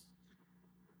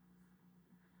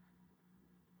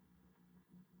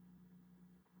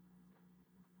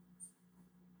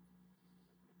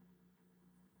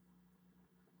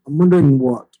 I'm wondering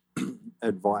what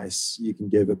advice you can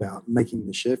give about making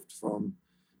the shift from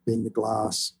being the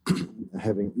glass,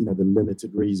 having the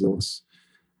limited resource,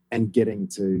 and getting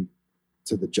to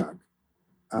the jug.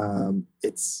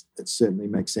 It certainly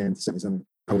makes sense. It's certainly something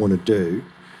I want to do.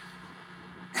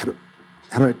 How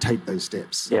do I take those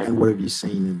steps? Yeah. And what have you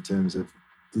seen in terms of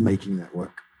making that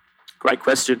work? Great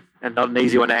question, and not an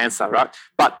easy one to answer, right?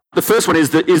 But the first one is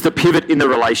the pivot in the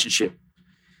relationship.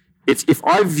 It's if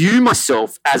I view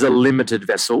myself as a limited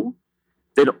vessel,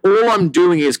 then all I'm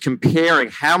doing is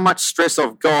comparing how much stress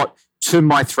I've got to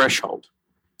my threshold.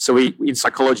 So in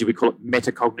psychology, we call it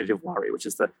metacognitive worry, which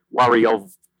is the worry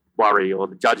of worry or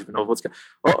the judgment of what's going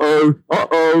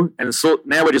on. And so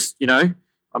now we're just,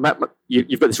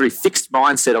 you've got this really fixed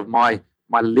mindset of my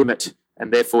limit,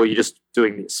 and therefore you're just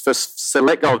doing this. So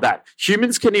let go of that.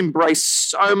 Humans can embrace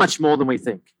so much more than we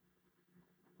think.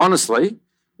 Honestly,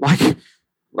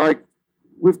 like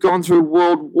we've gone through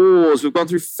world wars, we've gone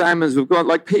through famines,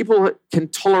 people can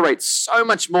tolerate so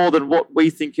much more than what we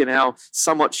think in our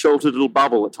somewhat sheltered little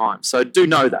bubble at times. So do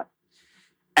know that.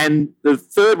 And the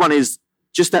third one is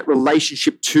just that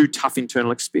relationship to tough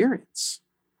internal experience.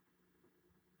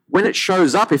 When it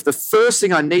shows up, if the first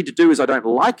thing I need to do is I don't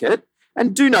like it,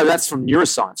 and do know that's from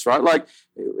neuroscience, right? Like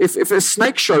if a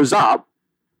snake shows up,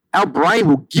 our brain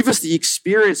will give us the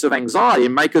experience of anxiety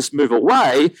and make us move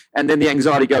away, and then the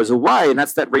anxiety goes away, and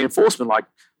that's that reinforcement like,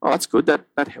 oh, that's good,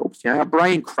 that helps. Our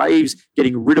brain craves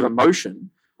getting rid of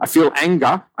emotion. I feel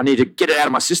anger, I need to get it out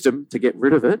of my system to get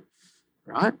rid of it,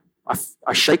 right?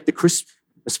 I shake the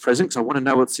Christmas present because I want to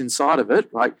know what's inside of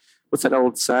it. Like, what's that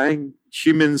old saying?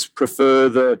 Humans prefer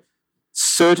the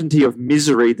certainty of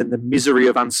misery than the misery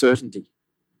of uncertainty,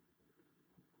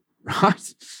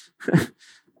 right?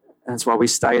 That's why we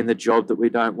stay in the job that we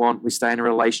don't want. We stay in a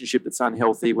relationship that's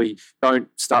unhealthy. We don't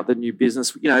start the new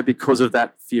business, because of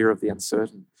that fear of the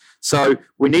uncertain. So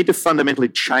we need to fundamentally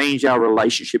change our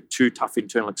relationship to tough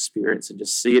internal experience and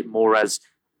just see it more as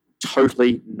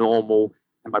totally normal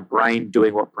and my brain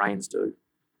doing what brains do.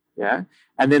 Yeah.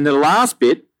 And then the last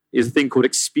bit is a thing called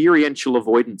experiential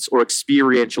avoidance or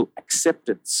experiential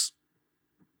acceptance.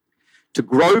 To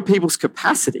grow people's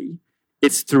capacity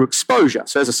It's through exposure.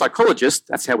 So as a psychologist,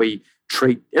 that's how we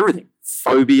treat everything,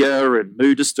 phobia and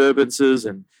mood disturbances,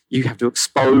 and you have to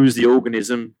expose the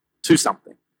organism to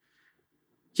something.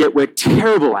 Yet we're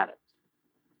terrible at it.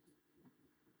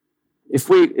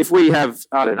 If we have,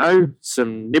 I don't know,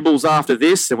 some nibbles after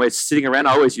this, and we're sitting around,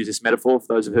 I always use this metaphor for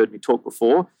those who've heard me talk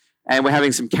before, and we're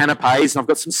having some canapes, and I've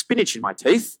got some spinach in my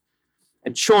teeth,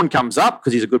 and Sean comes up,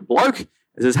 because he's a good bloke,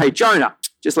 and says, "Hey, Jonah,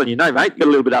 just letting you know, mate, you got a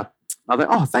little bit up." I think,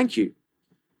 "Oh, thank you."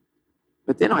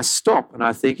 But then I stop and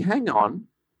I think, hang on,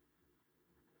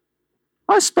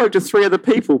 I spoke to 3 other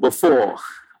people before.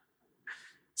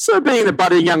 So being the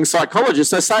budding young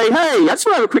psychologist, I say, "Hey, I just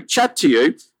want to have a quick chat to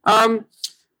you.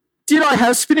 Did I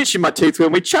have spinach in my teeth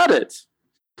when we chatted?"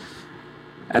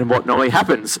 And what normally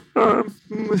happens? Well,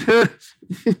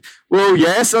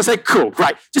 yes. And I say, "Cool,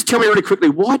 great. Just tell me really quickly,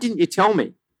 why didn't you tell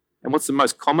me?" And what's the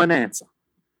most common answer?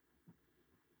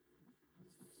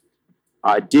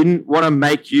 "I didn't want to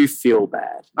make you feel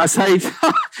bad." I say,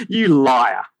 "You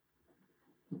liar."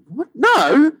 "What?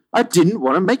 No, I didn't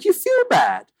want to make you feel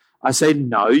bad." I say,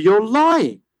 "No, you're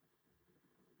lying.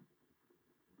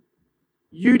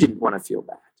 You didn't want to feel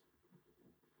bad.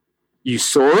 You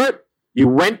saw it, you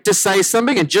went to say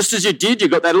something, and just as you did, you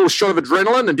got that little shot of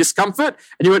adrenaline and discomfort,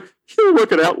 and you went, "You'll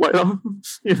work it out later,"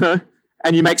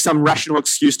 and you make some rational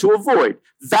excuse to avoid.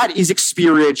 That is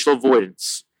experiential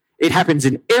avoidance. It happens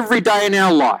in every day in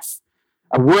our life.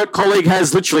 A work colleague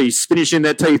has literally spinach in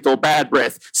their teeth or bad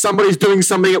breath. Somebody's doing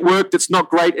something at work that's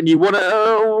not great, and you want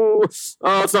to,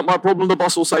 it's not my problem, the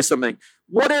boss will say something.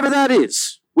 Whatever that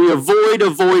is, we avoid.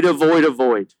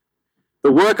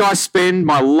 The work I spend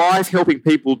my life helping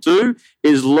people do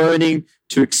is learning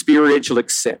to experiential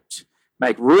accept.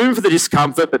 Make room for the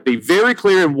discomfort, but be very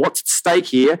clear in what's at stake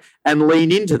here and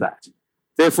lean into that.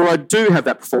 Therefore, I do have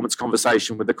that performance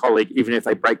conversation with the colleague, even if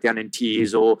they break down in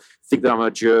tears or think that I'm a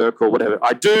jerk or whatever.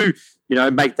 I do,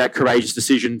 make that courageous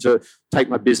decision to take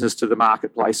my business to the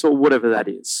marketplace or whatever that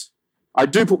is. I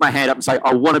do put my hand up and say,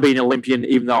 I want to be an Olympian,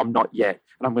 even though I'm not yet.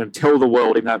 And I'm going to tell the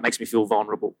world, even though it makes me feel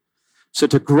vulnerable. So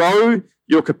to grow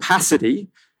your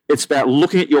capacity, it's about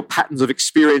looking at your patterns of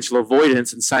experiential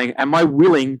avoidance and saying, am I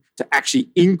willing to actually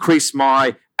increase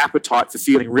my appetite for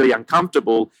feeling really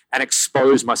uncomfortable and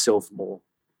expose myself more?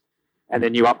 And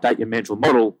then you update your mental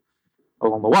model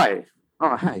along the way.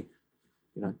 Oh, hey,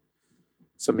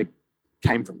 something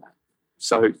came from that.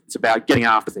 So it's about getting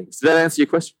after things. Did that answer your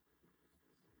question?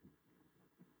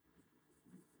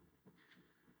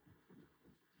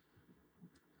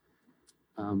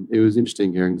 It was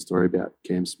interesting hearing the story about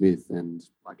Cam Smith, and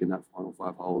like in that final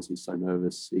 5 holes, he's so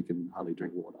nervous he can hardly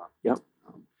drink water. Yep.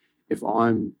 If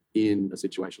I'm in a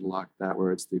situation like that,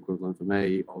 where it's the equivalent for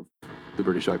me of the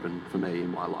British Open for me in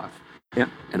my life,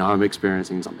 and I'm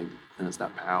experiencing something and it's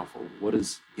that powerful, what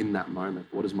is in that moment?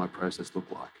 What does my process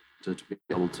look like to be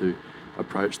able to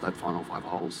approach that final 5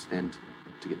 holes and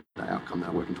to get the outcome that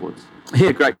I'm working towards?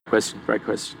 Yeah, great question.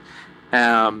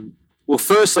 Well,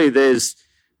 firstly, there's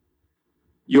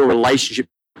your relationship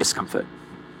with discomfort.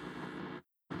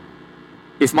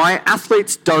 If my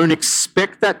athletes don't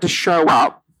expect that to show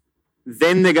up,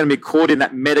 then they're going to be caught in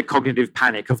that metacognitive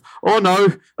panic of, oh no,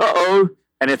 uh-oh.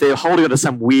 And if they're holding on to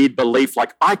some weird belief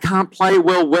like, I can't play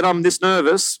well when I'm this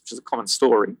nervous, which is a common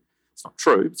story. It's not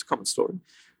true, it's a common story.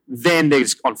 Then they're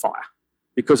just on fire.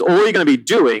 Because all you're going to be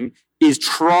doing is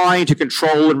trying to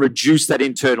control and reduce that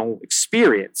internal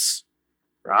experience,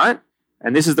 right?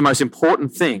 And this is the most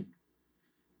important thing.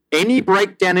 Any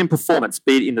breakdown in performance,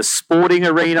 be it in the sporting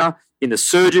arena, in the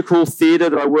surgical theatre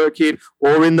that I work in,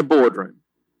 or in the boardroom,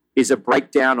 is a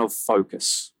breakdown of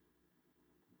focus.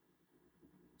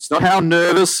 It's not how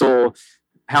nervous or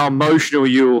how emotional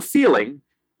you're feeling,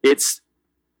 it's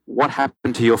what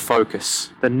happened to your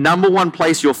focus. The number one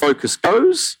place your focus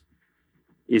goes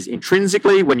is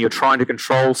intrinsically when you're trying to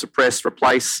control, suppress,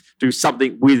 replace, do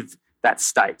something with that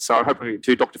state. So I hope I'm getting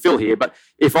to Dr. Phil here, but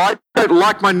if I don't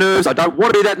like my nerves, I don't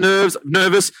want to be that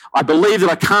nervous, I believe that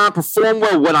I can't perform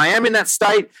well when I am in that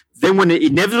state, then when it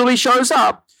inevitably shows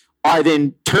up, I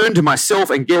then turn to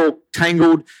myself and get all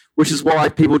tangled, which is why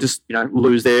people just,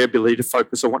 lose their ability to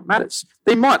focus on what matters.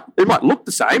 They might look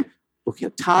the same, looking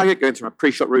at target, going through my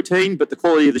pre-shot routine, but the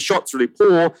quality of the shot's really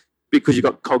poor because you've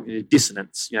got cognitive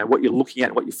dissonance. What you're looking at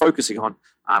and what you're focusing on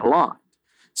aren't aligned.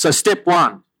 So step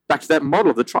one, back to that model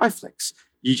of the triflex,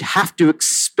 you have to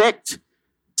expect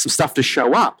some stuff to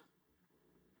show up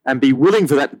and be willing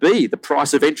for that to be the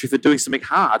price of entry for doing something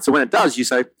hard. So when it does, you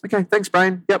say, okay, thanks,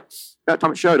 brain. Yep, about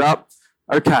time it showed up.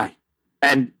 Okay.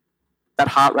 And that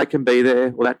heart rate can be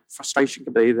there, or that frustration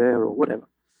can be there, or whatever.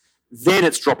 Then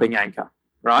it's dropping anchor.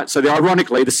 right? So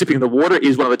ironically, the sipping of the water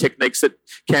is one of the techniques that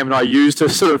Cam and I use to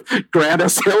sort of ground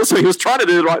ourselves. So he was trying to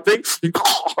do the right thing,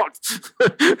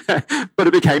 but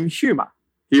it became humour.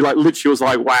 He literally was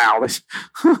like, wow, this,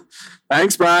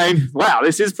 thanks, brain. Wow,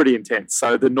 this is pretty intense.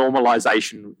 So the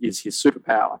normalization is his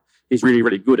superpower. He's really,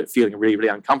 really good at feeling really, really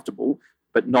uncomfortable,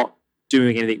 but not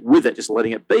doing anything with it, just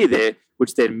letting it be there,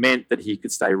 which then meant that he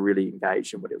could stay really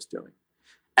engaged in what he was doing.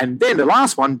 And then the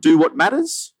last one, do what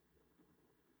matters.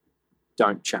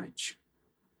 Don't change.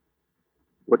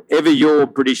 Whatever your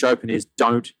British Open is,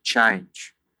 don't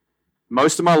change.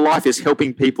 Most of my life is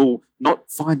helping people not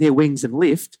find their wings and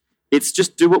lift. It's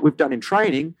just do what we've done in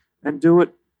training and do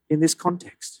it in this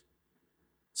context.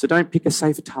 So don't pick a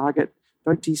safer target.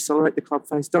 Don't decelerate the club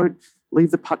face. Don't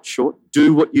leave the putt short.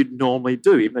 Do what you'd normally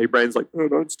do, even though your brain's like, oh,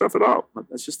 don't stuff it up.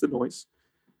 That's just the noise.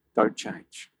 Don't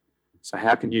change. So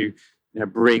how can you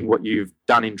bring what you've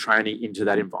done in training into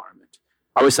that environment?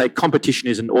 I always say competition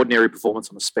is an ordinary performance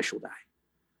on a special day.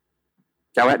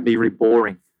 Go out and be really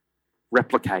boring.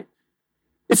 Replicate.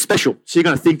 It's special. So you're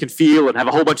going to think and feel and have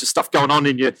a whole bunch of stuff going on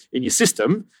in your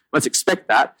system. Let's expect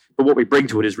that. But what we bring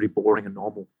to it is really boring and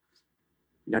normal.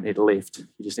 You don't need to lift.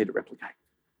 You just need to replicate.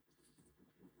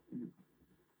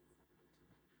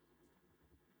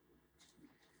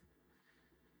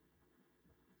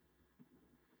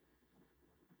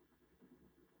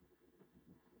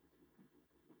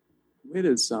 Where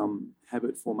does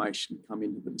habit formation come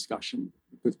into the discussion?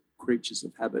 With creatures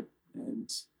of habit, and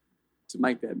to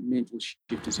make that mental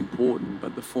shift is important,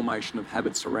 but the formation of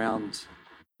habits around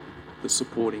the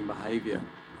supporting behaviour.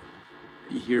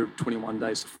 You hear 21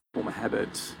 days to form a habit.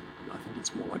 I think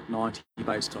it's more like 90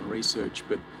 based on research,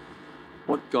 but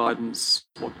what guidance,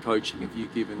 what coaching have you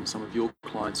given some of your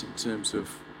clients in terms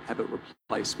of habit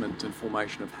replacement and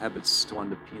formation of habits to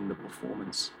underpin the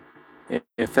performance?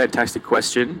 Yeah, fantastic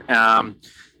question. A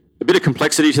bit of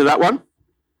complexity to that one.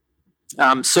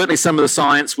 Certainly some of the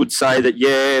science would say that,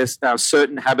 yes,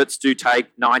 certain habits do take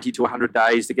 90 to 100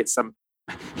 days to get some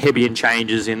Hebbian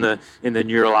changes in the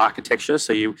neural architecture.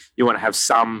 So you want to have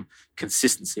some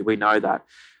consistency. We know that.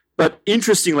 But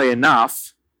interestingly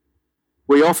enough,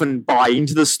 we often buy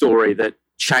into the story that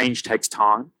change takes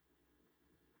time,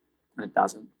 and it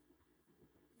doesn't.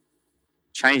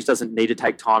 Change doesn't need to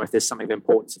take time if there's something of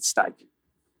importance at stake.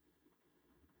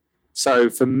 So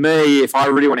for me, if I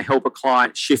really want to help a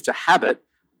client shift a habit,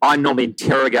 I normally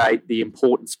interrogate the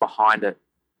importance behind it.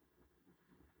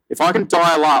 If I can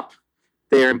dial up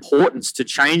their importance to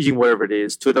changing whatever it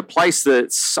is to the place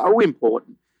that's so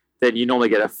important, then you normally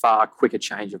get a far quicker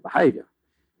change of behaviour.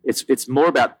 It's more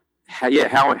about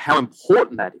how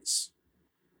important that is.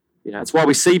 It's why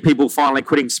we see people finally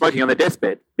quitting smoking on their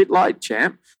deathbed. Bit late,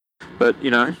 champ, but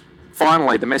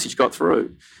finally the message got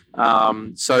through.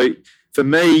 So for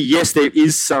me, yes, there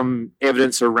is some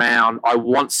evidence around I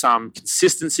want some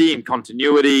consistency and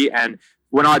continuity. And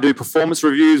when I do performance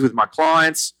reviews with my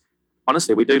clients,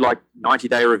 honestly, we do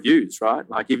 90-day reviews, right?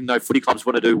 Even though footy clubs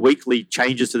want to do weekly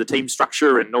changes to the team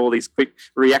structure and all these quick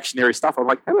reactionary stuff, I'm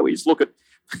like, how about we just look at,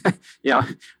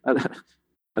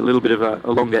 a little bit of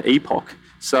a longer epoch.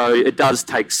 So it does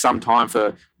take some time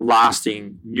for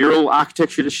lasting neural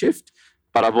architecture to shift.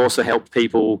 But I've also helped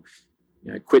people,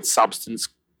 quit substance,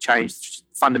 change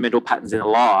fundamental patterns in their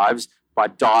lives by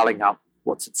dialing up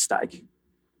what's at stake.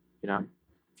 If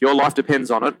your life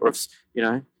depends on it, or if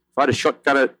I had a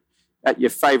shotgun it at your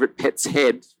favourite pet's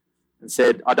head and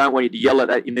said, I don't want you to yell at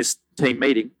that in this team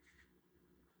meeting.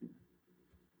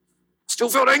 Still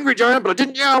felt angry, Jonah, but I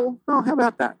didn't yell. Oh, how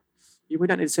about that? We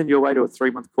don't need to send you away to a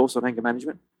 3-month course on anger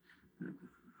management.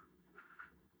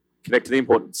 Connect to the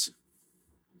importance.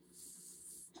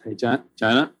 Hey,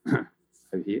 Jonah,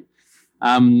 over here.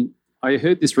 I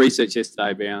heard this research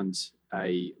yesterday around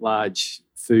a large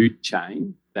food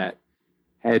chain that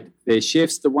had their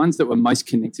chefs, the ones that were most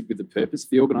connected with the purpose of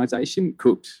the organisation,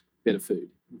 cooked better food.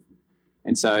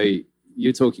 And so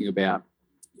you're talking about,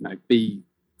 be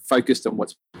focused on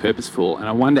what's purposeful. And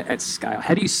I wonder at scale,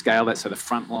 how do you scale that so the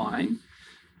front line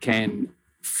can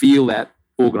feel that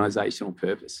organisational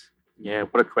purpose? Yeah,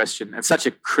 what a question. It's such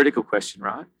a critical question,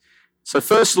 right? So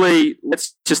firstly,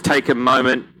 let's just take a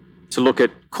moment to look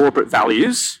at corporate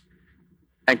values.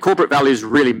 And corporate values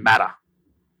really matter.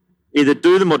 Either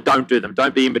do them or don't do them.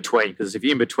 Don't be in between, because if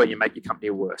you're in between, you make your company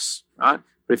worse, right?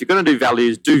 But if you're going to do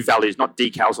values, not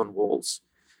decals on walls.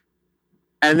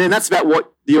 And then that's about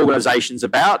what the organisation's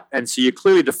about. And so you're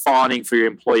clearly defining for your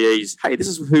employees, hey, this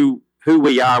is who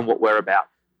we are and what we're about.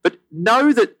 But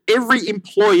know that every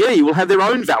employee will have their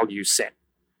own values set.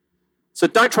 So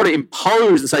don't try to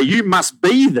impose and say, you must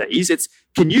be these. It's,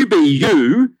 can you be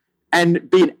you and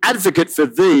be an advocate for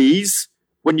these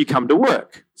when you come to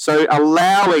work. So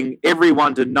allowing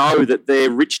everyone to know that their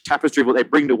rich tapestry of what they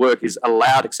bring to work is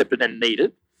allowed, accepted, and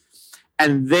needed.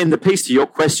 And then the piece to your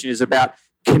question is about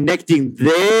connecting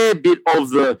their bit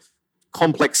of the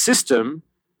complex system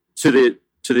to the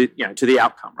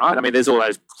outcome, right? I mean, there's all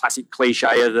those classic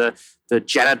cliche of the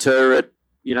janitor at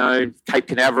Cape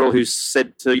Canaveral who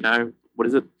said to what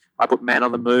is it? I put man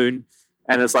on the moon,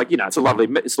 and it's like it's a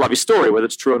lovely story. Whether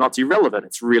it's true or not, it's irrelevant.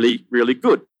 It's really, really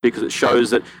good because it shows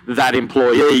that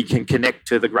employee can connect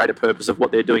to the greater purpose of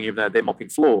what they're doing, even though they're mopping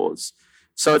floors.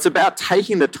 So it's about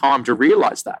taking the time to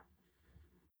realise that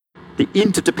the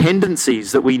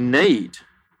interdependencies that we need.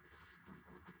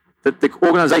 That the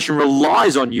organisation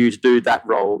relies on you to do that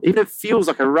role, even if it feels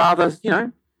like a rather,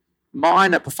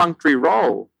 minor, perfunctory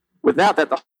role. Without that,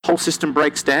 the whole system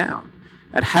breaks down.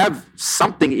 And have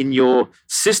something in your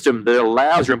system that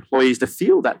allows your employees to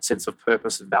feel that sense of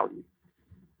purpose and value.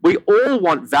 We all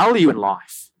want value in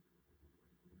life.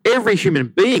 Every human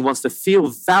being wants to feel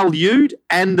valued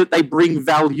and that they bring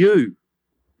value.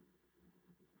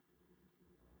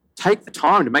 Take the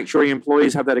time to make sure your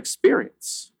employees have that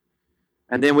experience.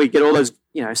 And then we get all those,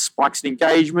 spikes in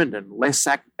engagement and less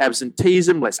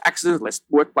absenteeism, less accidents, less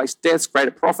workplace deaths,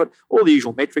 greater profit, all the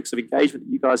usual metrics of engagement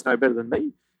that you guys know better than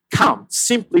me, come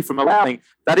simply from allowing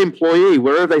that employee,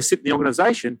 wherever they sit in the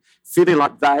organisation, feeling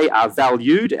like they are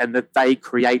valued and that they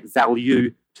create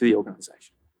value to the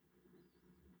organisation.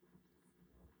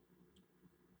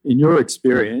 In your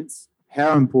experience,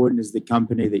 how important is the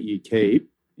company that you keep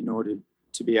in order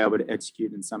to be able to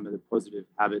execute in some of the positive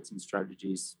habits and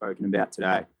strategies spoken about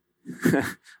today?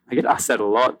 I get asked that a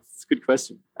lot. It's a good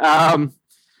question. I've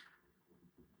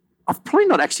probably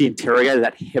not actually interrogated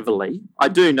that heavily. I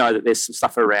do know that there's some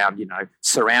stuff around,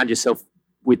 surround yourself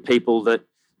with people that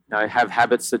have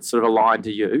habits that sort of align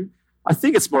to you. I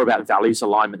think it's more about values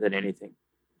alignment than anything.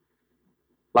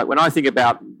 Like when I think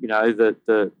about,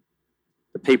 the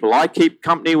people I keep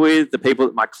company with, the people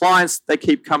that my clients they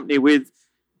keep company with,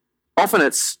 often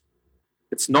it's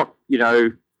not,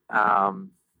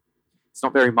 it's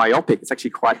not very myopic. It's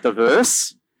actually quite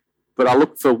diverse. But I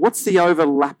look for what's the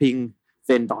overlapping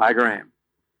Venn diagram.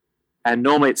 And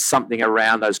normally it's something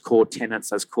around those core tenets,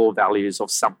 those core values of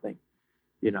something,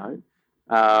 So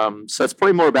it's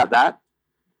probably more about that.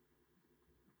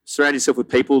 Surround yourself with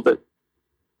people that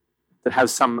have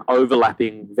some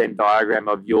overlapping Venn diagram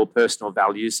of your personal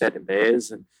value set and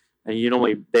theirs. And you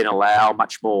normally then allow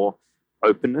much more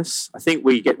openness. I think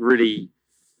we get really,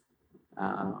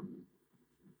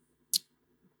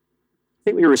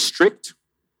 we restrict.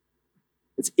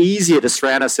 It's easier to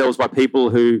surround ourselves by people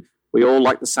who we all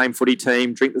like the same footy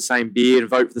team, drink the same beer and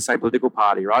vote for the same political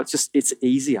party, right? It's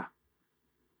easier.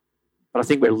 But I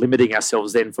think we're limiting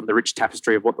ourselves then from the rich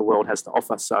tapestry of what the world has to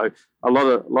offer. So a lot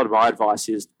of my advice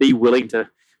is be willing to,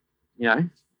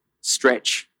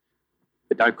 stretch,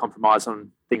 but don't compromise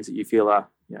on things that you feel are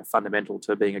fundamental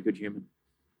to being a good human.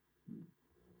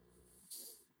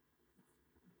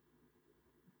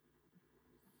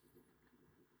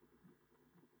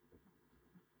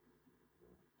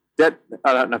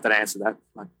 I don't know if that answered that.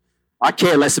 I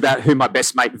care less about who my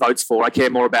best mate votes for. I care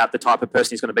more about the type of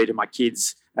person he's going to be to my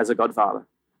kids as a godfather.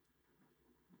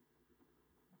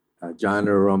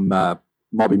 Jonah,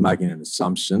 might be making an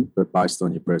assumption, but based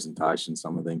on your presentation,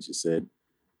 some of the things you said,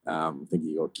 I think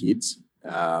you got kids.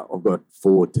 I've got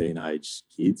 4 teenage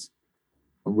kids.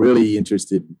 I'm really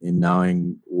interested in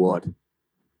knowing what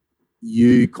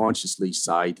you consciously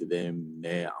say to them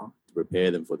now to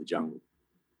prepare them for the jungle.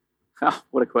 Oh,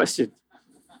 what a question.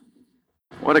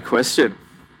 What a question.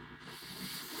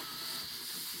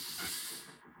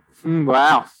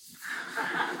 Wow.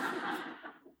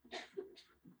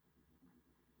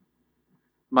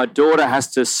 My daughter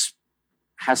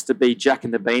has to be Jack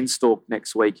and the Beanstalk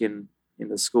next week in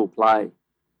the school play.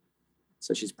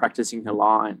 So she's practicing her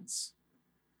lines.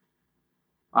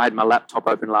 I had my laptop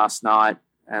open last night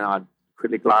and I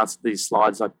quickly glanced at these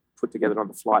slides I put together on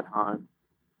the flight home.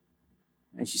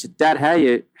 And she said, "Dad, how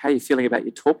are you feeling about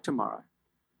your talk tomorrow?"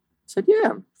 I said, "Yeah,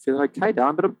 I'm feeling okay,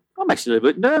 darling, but I'm actually a little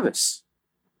bit nervous."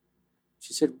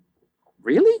 She said,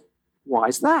 "Really? Why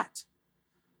is that?"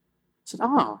 I said,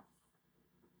 "Oh,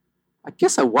 I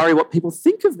guess I worry what people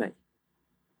think of me."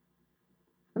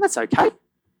 And that's okay.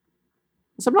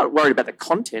 So I'm not worried about the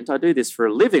content. I do this for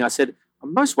a living. I said,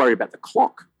 I'm most worried about the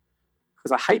clock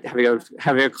because I hate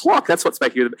having a clock. That's what's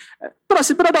making it. But I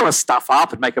said, but I don't want to stuff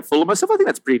up and make a fool of myself. I think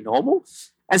that's pretty normal.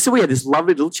 And so we had this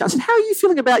lovely little chat. I said, how are you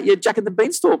feeling about your Jack and the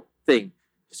Beanstalk thing?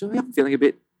 She said, I'm feeling a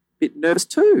bit nervous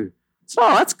too. So,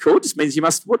 oh, that's cool. Just means you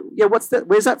must, what's that?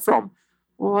 Where's that from?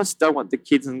 well, I just don't want the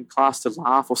kids in class to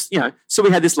laugh. Or, so we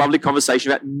had this lovely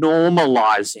conversation about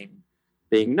normalizing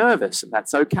being nervous, and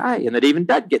that's okay, and that even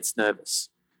Dad gets nervous.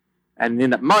 And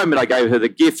in that moment, I gave her the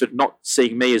gift of not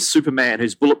seeing me as Superman,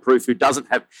 who's bulletproof, who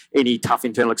doesn't have any tough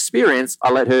internal experience.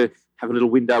 I let her have a little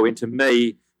window into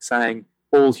me saying,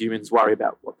 all humans worry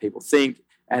about what people think.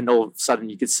 And all of a sudden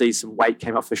you could see some weight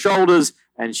came off her shoulders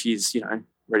and she's,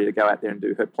 ready to go out there and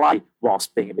do her play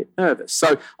whilst being a bit nervous.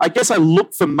 So I guess I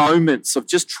look for moments of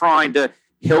just trying to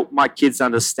help my kids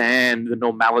understand the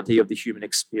normality of the human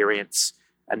experience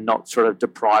and not sort of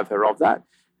deprive her of that.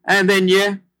 And then,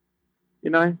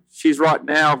 she's right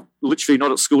now literally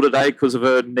not at school today because of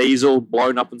her knees all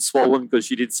blown up and swollen because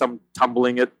she did some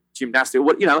tumbling at gymnastics.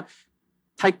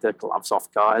 Take the gloves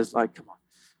off, guys. Like, come on,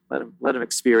 let them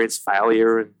experience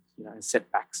failure and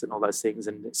setbacks and all those things,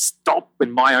 and stop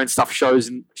when my own stuff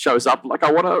shows up. Like,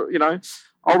 I want to,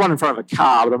 I'll run in front of a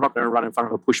car, but I'm not going to run in front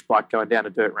of a push bike going down a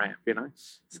dirt ramp.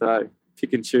 So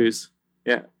pick and choose.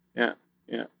 Yeah.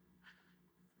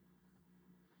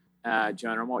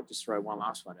 Jonah, I might just throw one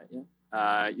last one at you.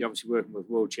 You're obviously working with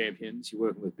world champions, you're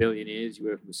working with billionaires, you're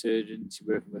working with surgeons,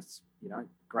 you're working with,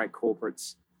 great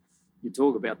corporates. You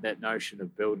talk about that notion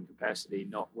of building capacity,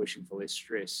 not wishing for less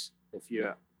stress. If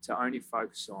you're to only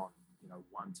focus on,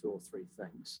 1, 2, or 3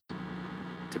 things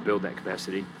to build that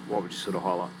capacity, what would you sort of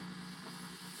highlight?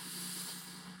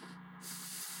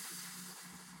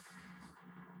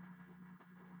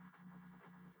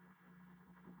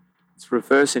 It's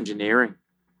reverse engineering.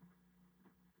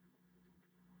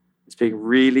 It's being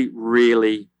really,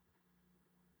 really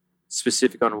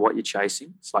specific on what you're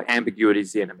chasing. It's like ambiguity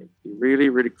is the enemy. Be really,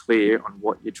 really clear on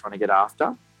what you're trying to get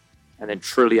after, and then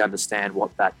truly understand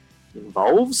what that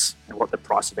involves and what the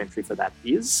price of entry for that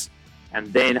is.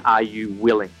 And then, are you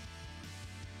willing?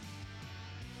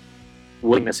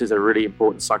 Willingness is a really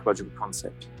important psychological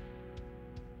concept.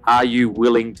 Are you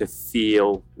willing to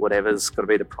feel whatever's got to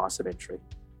be the price of entry?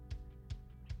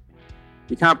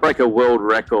 You can't break a world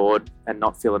record and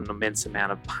not feel an immense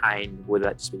amount of pain, whether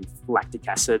that just be lactic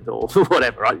acid or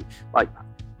whatever, right? Like,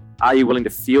 are you willing to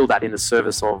feel that in the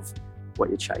service of what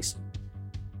you're chasing?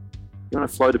 You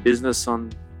want to float a business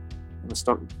on the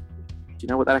stock? Do you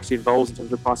know what that actually involves in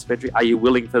terms of the price of entry? Are you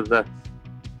willing for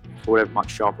whatever might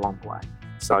show up along the way?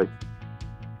 So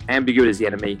ambiguity is the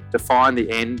enemy. Define the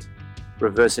end,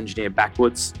 reverse engineer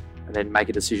backwards, and then make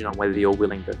a decision on whether you're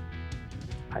willing to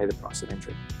pay the price of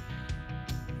entry.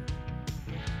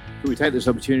 Can we take this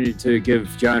opportunity to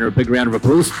give Jonah a big round of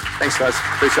applause? Thanks, guys.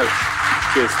 Appreciate it.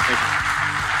 Cheers. Thank you.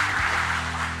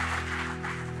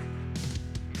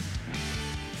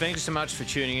 Thanks so much for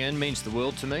tuning in. It means the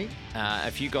world to me.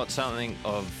 If you got something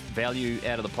of value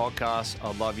out of the podcast,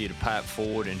 I'd love you to pay it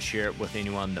forward and share it with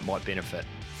anyone that might benefit.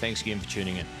 Thanks again for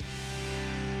tuning in.